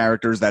the main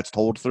characters that's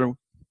told through?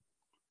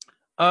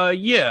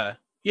 Yeah.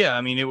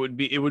 I mean, it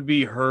would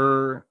be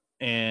her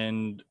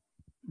and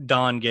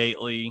Don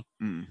Gately.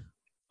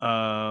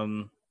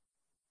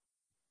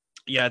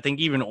 Yeah, I think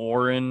even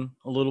Oren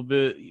a little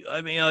bit.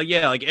 I mean,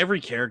 yeah, like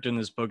every character in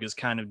this book is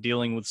kind of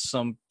dealing with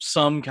some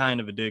kind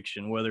of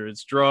addiction, whether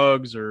it's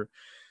drugs or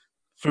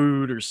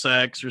food or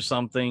sex or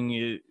something. So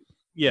I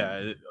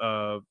yeah,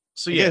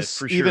 guess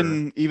for sure.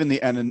 even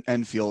the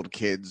Enfield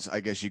kids,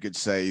 I guess you could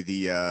say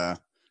the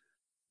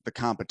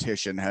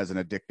competition has an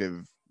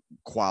addictive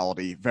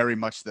quality. Very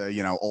much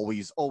the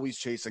always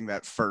chasing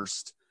that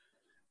first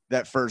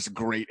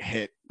great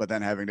hit, but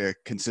then having to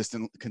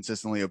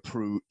consistently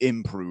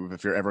improve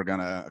if you're ever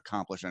gonna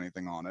accomplish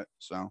anything on it.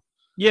 So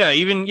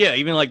Even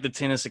like the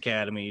tennis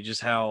academy, just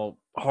how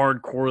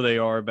hardcore they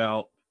are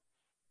about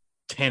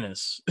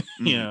tennis.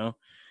 You know.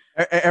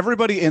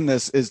 Everybody in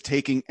this is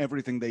taking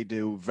everything they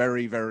do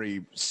very,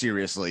 very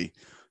seriously.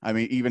 I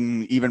mean,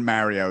 even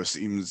Mario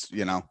seems,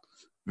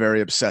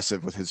 very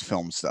obsessive with his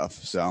film stuff.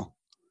 So,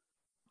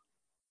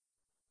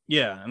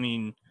 yeah, I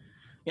mean,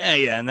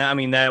 and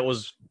that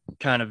was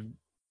kind of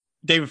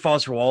David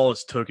Foster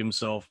Wallace took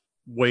himself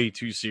way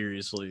too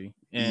seriously,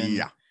 and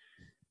yeah.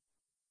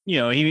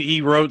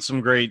 He wrote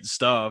some great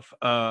stuff.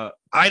 To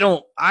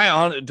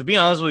be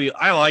honest with you,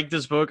 I like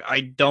this book. I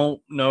don't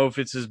know if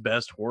it's his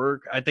best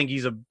work. I think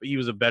he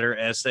was a better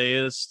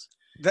essayist.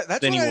 That's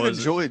than what he I've was.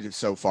 enjoyed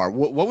so far.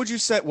 What would you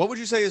say? What would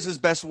you say is his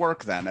best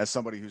work then, as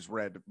somebody who's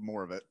read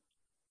more of it?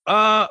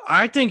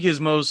 I think his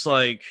most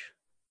I'm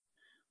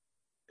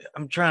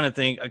trying to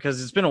think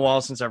because it's been a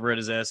while since I've read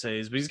his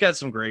essays, but he's got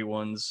some great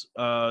ones.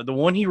 The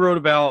one he wrote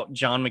about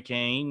John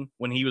McCain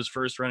when he was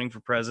first running for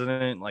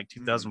president, like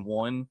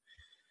 2001.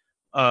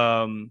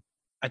 I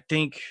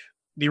think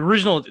the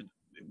original,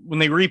 when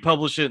they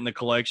republished it in the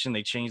collection,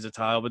 they changed the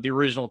title, but the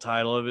original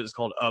title of it is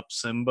called Up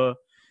Simba,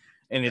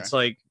 and it's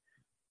like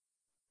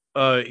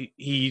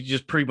he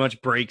just pretty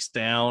much breaks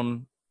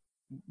down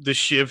the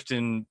shift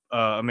in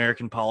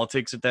American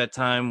politics at that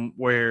time,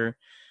 where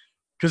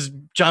because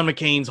John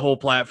McCain's whole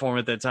platform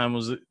at that time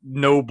was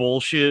no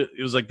bullshit.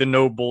 It was like the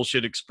no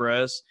bullshit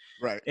express.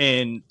 Right.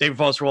 And David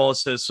Foster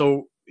Wallace says,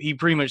 so he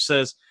pretty much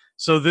says,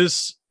 so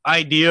this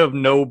idea of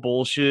no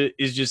bullshit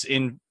is just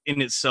in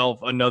itself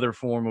another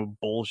form of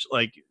bullshit.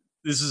 Like,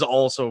 this is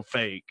also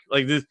fake.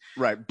 Like this,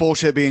 right?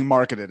 Bullshit being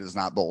marketed is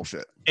not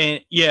bullshit.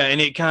 And yeah,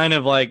 and it kind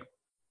of like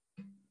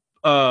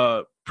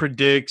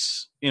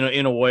predicts,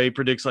 in a way,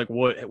 predicts like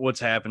what's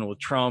happened with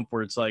Trump,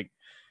 where it's like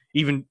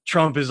even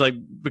Trump has like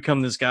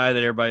become this guy that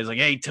everybody's like,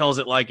 hey, he tells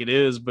it like it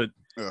is, but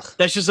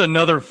that's just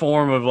another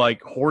form of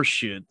like horse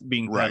shit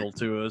being peddled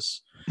to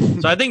us.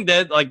 So I think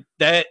that like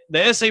that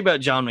the essay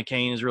about John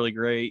McCain is really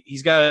great.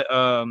 He's got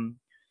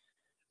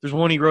there's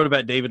one he wrote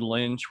about David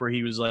Lynch where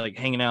he was like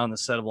hanging out on the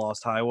set of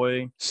Lost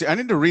Highway. See, I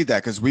need to read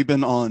that because we've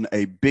been on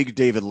a big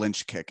David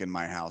Lynch kick in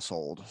my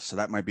household. So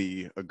that might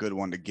be a good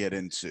one to get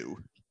into.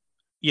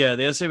 Yeah,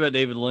 the essay about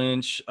David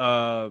Lynch.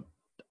 I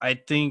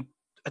think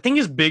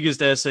his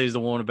biggest essay is the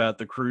one about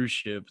the cruise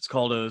ship. It's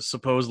called A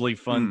Supposedly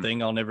Fun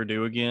Thing I'll Never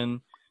Do Again.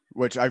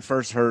 Which I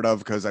first heard of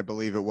because I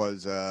believe it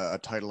was a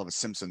title of a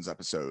Simpsons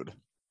episode.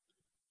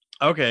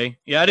 Okay.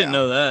 Yeah, I didn't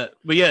know that.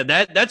 But yeah,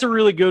 that's a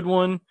really good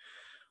one.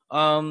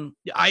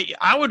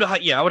 I would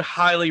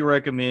highly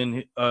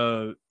recommend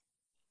the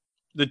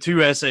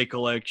two essay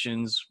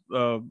collections.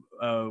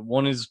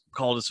 One is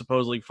called A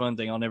Supposedly Fun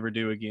Thing I'll Never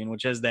Do Again,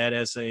 which has that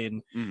essay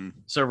and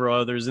several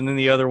others, and then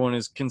the other one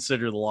is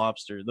Consider the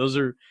Lobster.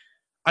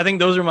 I think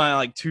those are my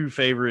like two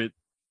favorite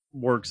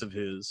works of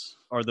his,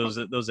 are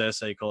those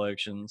essay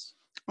collections.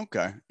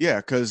 Okay, yeah,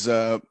 because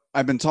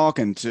I've been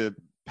talking to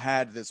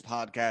pad this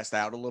podcast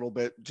out a little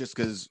bit, just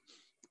because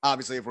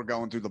obviously if we're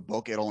going through the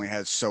book, it only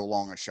has so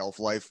long a shelf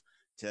life.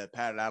 To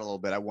pad it out a little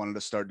bit, I wanted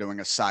to start doing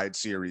a side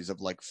series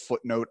of like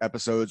footnote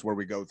episodes where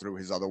we go through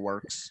his other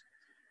works.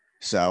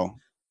 So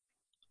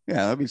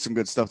yeah, that'd be some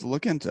good stuff to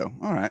look into.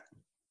 All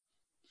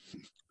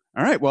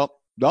right, well,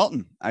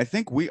 Dalton, I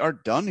think we are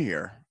done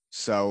here.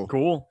 So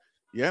cool.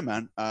 Yeah,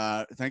 man.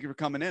 Thank you for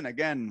coming in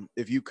again.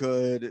 If you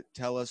could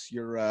tell us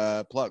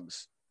your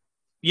plugs.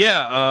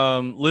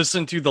 Yeah,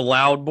 listen to the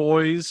Loud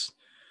Boys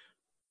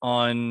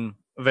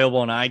available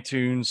on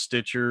iTunes,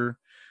 Stitcher.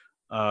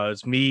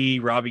 It's me,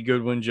 Robbie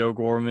Goodwin, Joe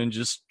Gorman,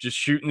 just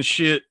shooting the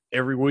shit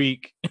every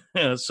week.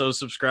 So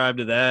subscribe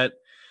to that.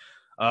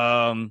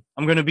 I'm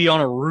going to be on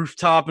a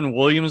rooftop in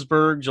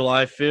Williamsburg,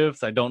 July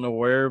 5th. I don't know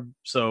where,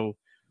 so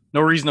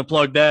no reason to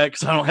plug that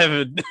because I don't have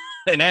an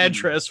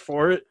address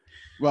for it.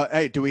 Well,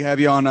 hey, do we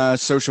have you on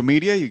social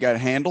media? You got a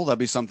handle? That'd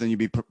be something you'd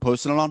be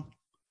posting it on?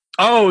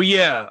 Oh,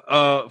 yeah.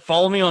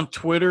 Follow me on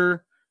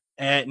Twitter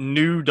at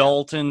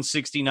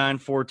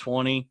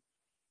newdalton69420.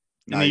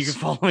 And then you can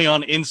follow me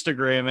on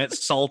Instagram at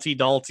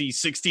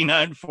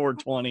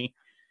saltydalty69420.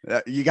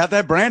 You got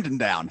that Brandon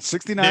down.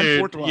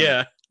 69420.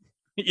 Yeah.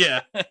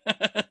 Yeah.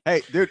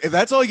 Hey, dude, if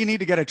that's all you need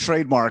to get a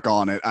trademark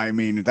on it, I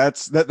mean,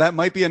 that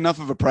might be enough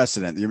of a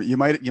precedent. You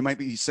might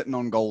be sitting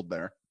on gold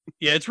there.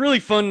 Yeah, it's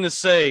really fun to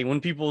say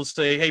when people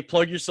say, hey,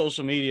 plug your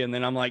social media. And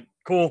then I'm like,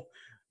 cool.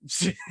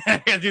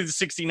 I gotta do the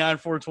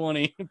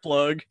 69420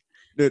 plug.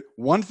 Dude,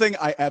 one thing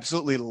I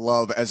absolutely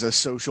love as a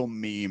social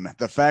meme,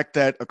 the fact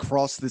that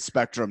across the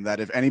spectrum, that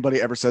if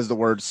anybody ever says the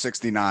word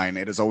 69,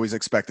 it is always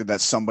expected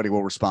that somebody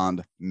will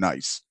respond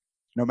nice,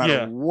 no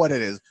matter what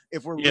it is.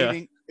 If we're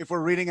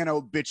reading an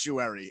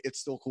obituary, it's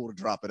still cool to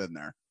drop it in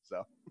there.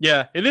 So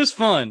yeah, it is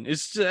fun.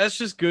 That's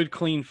just good,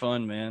 clean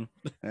fun, man.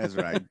 That's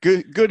right.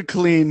 Good,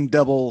 clean,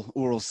 double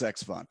oral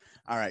sex fun.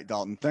 All right,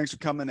 Dalton, thanks for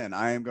coming in.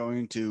 I am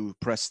going to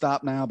press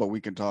stop now, but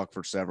we can talk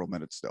for several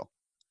minutes still.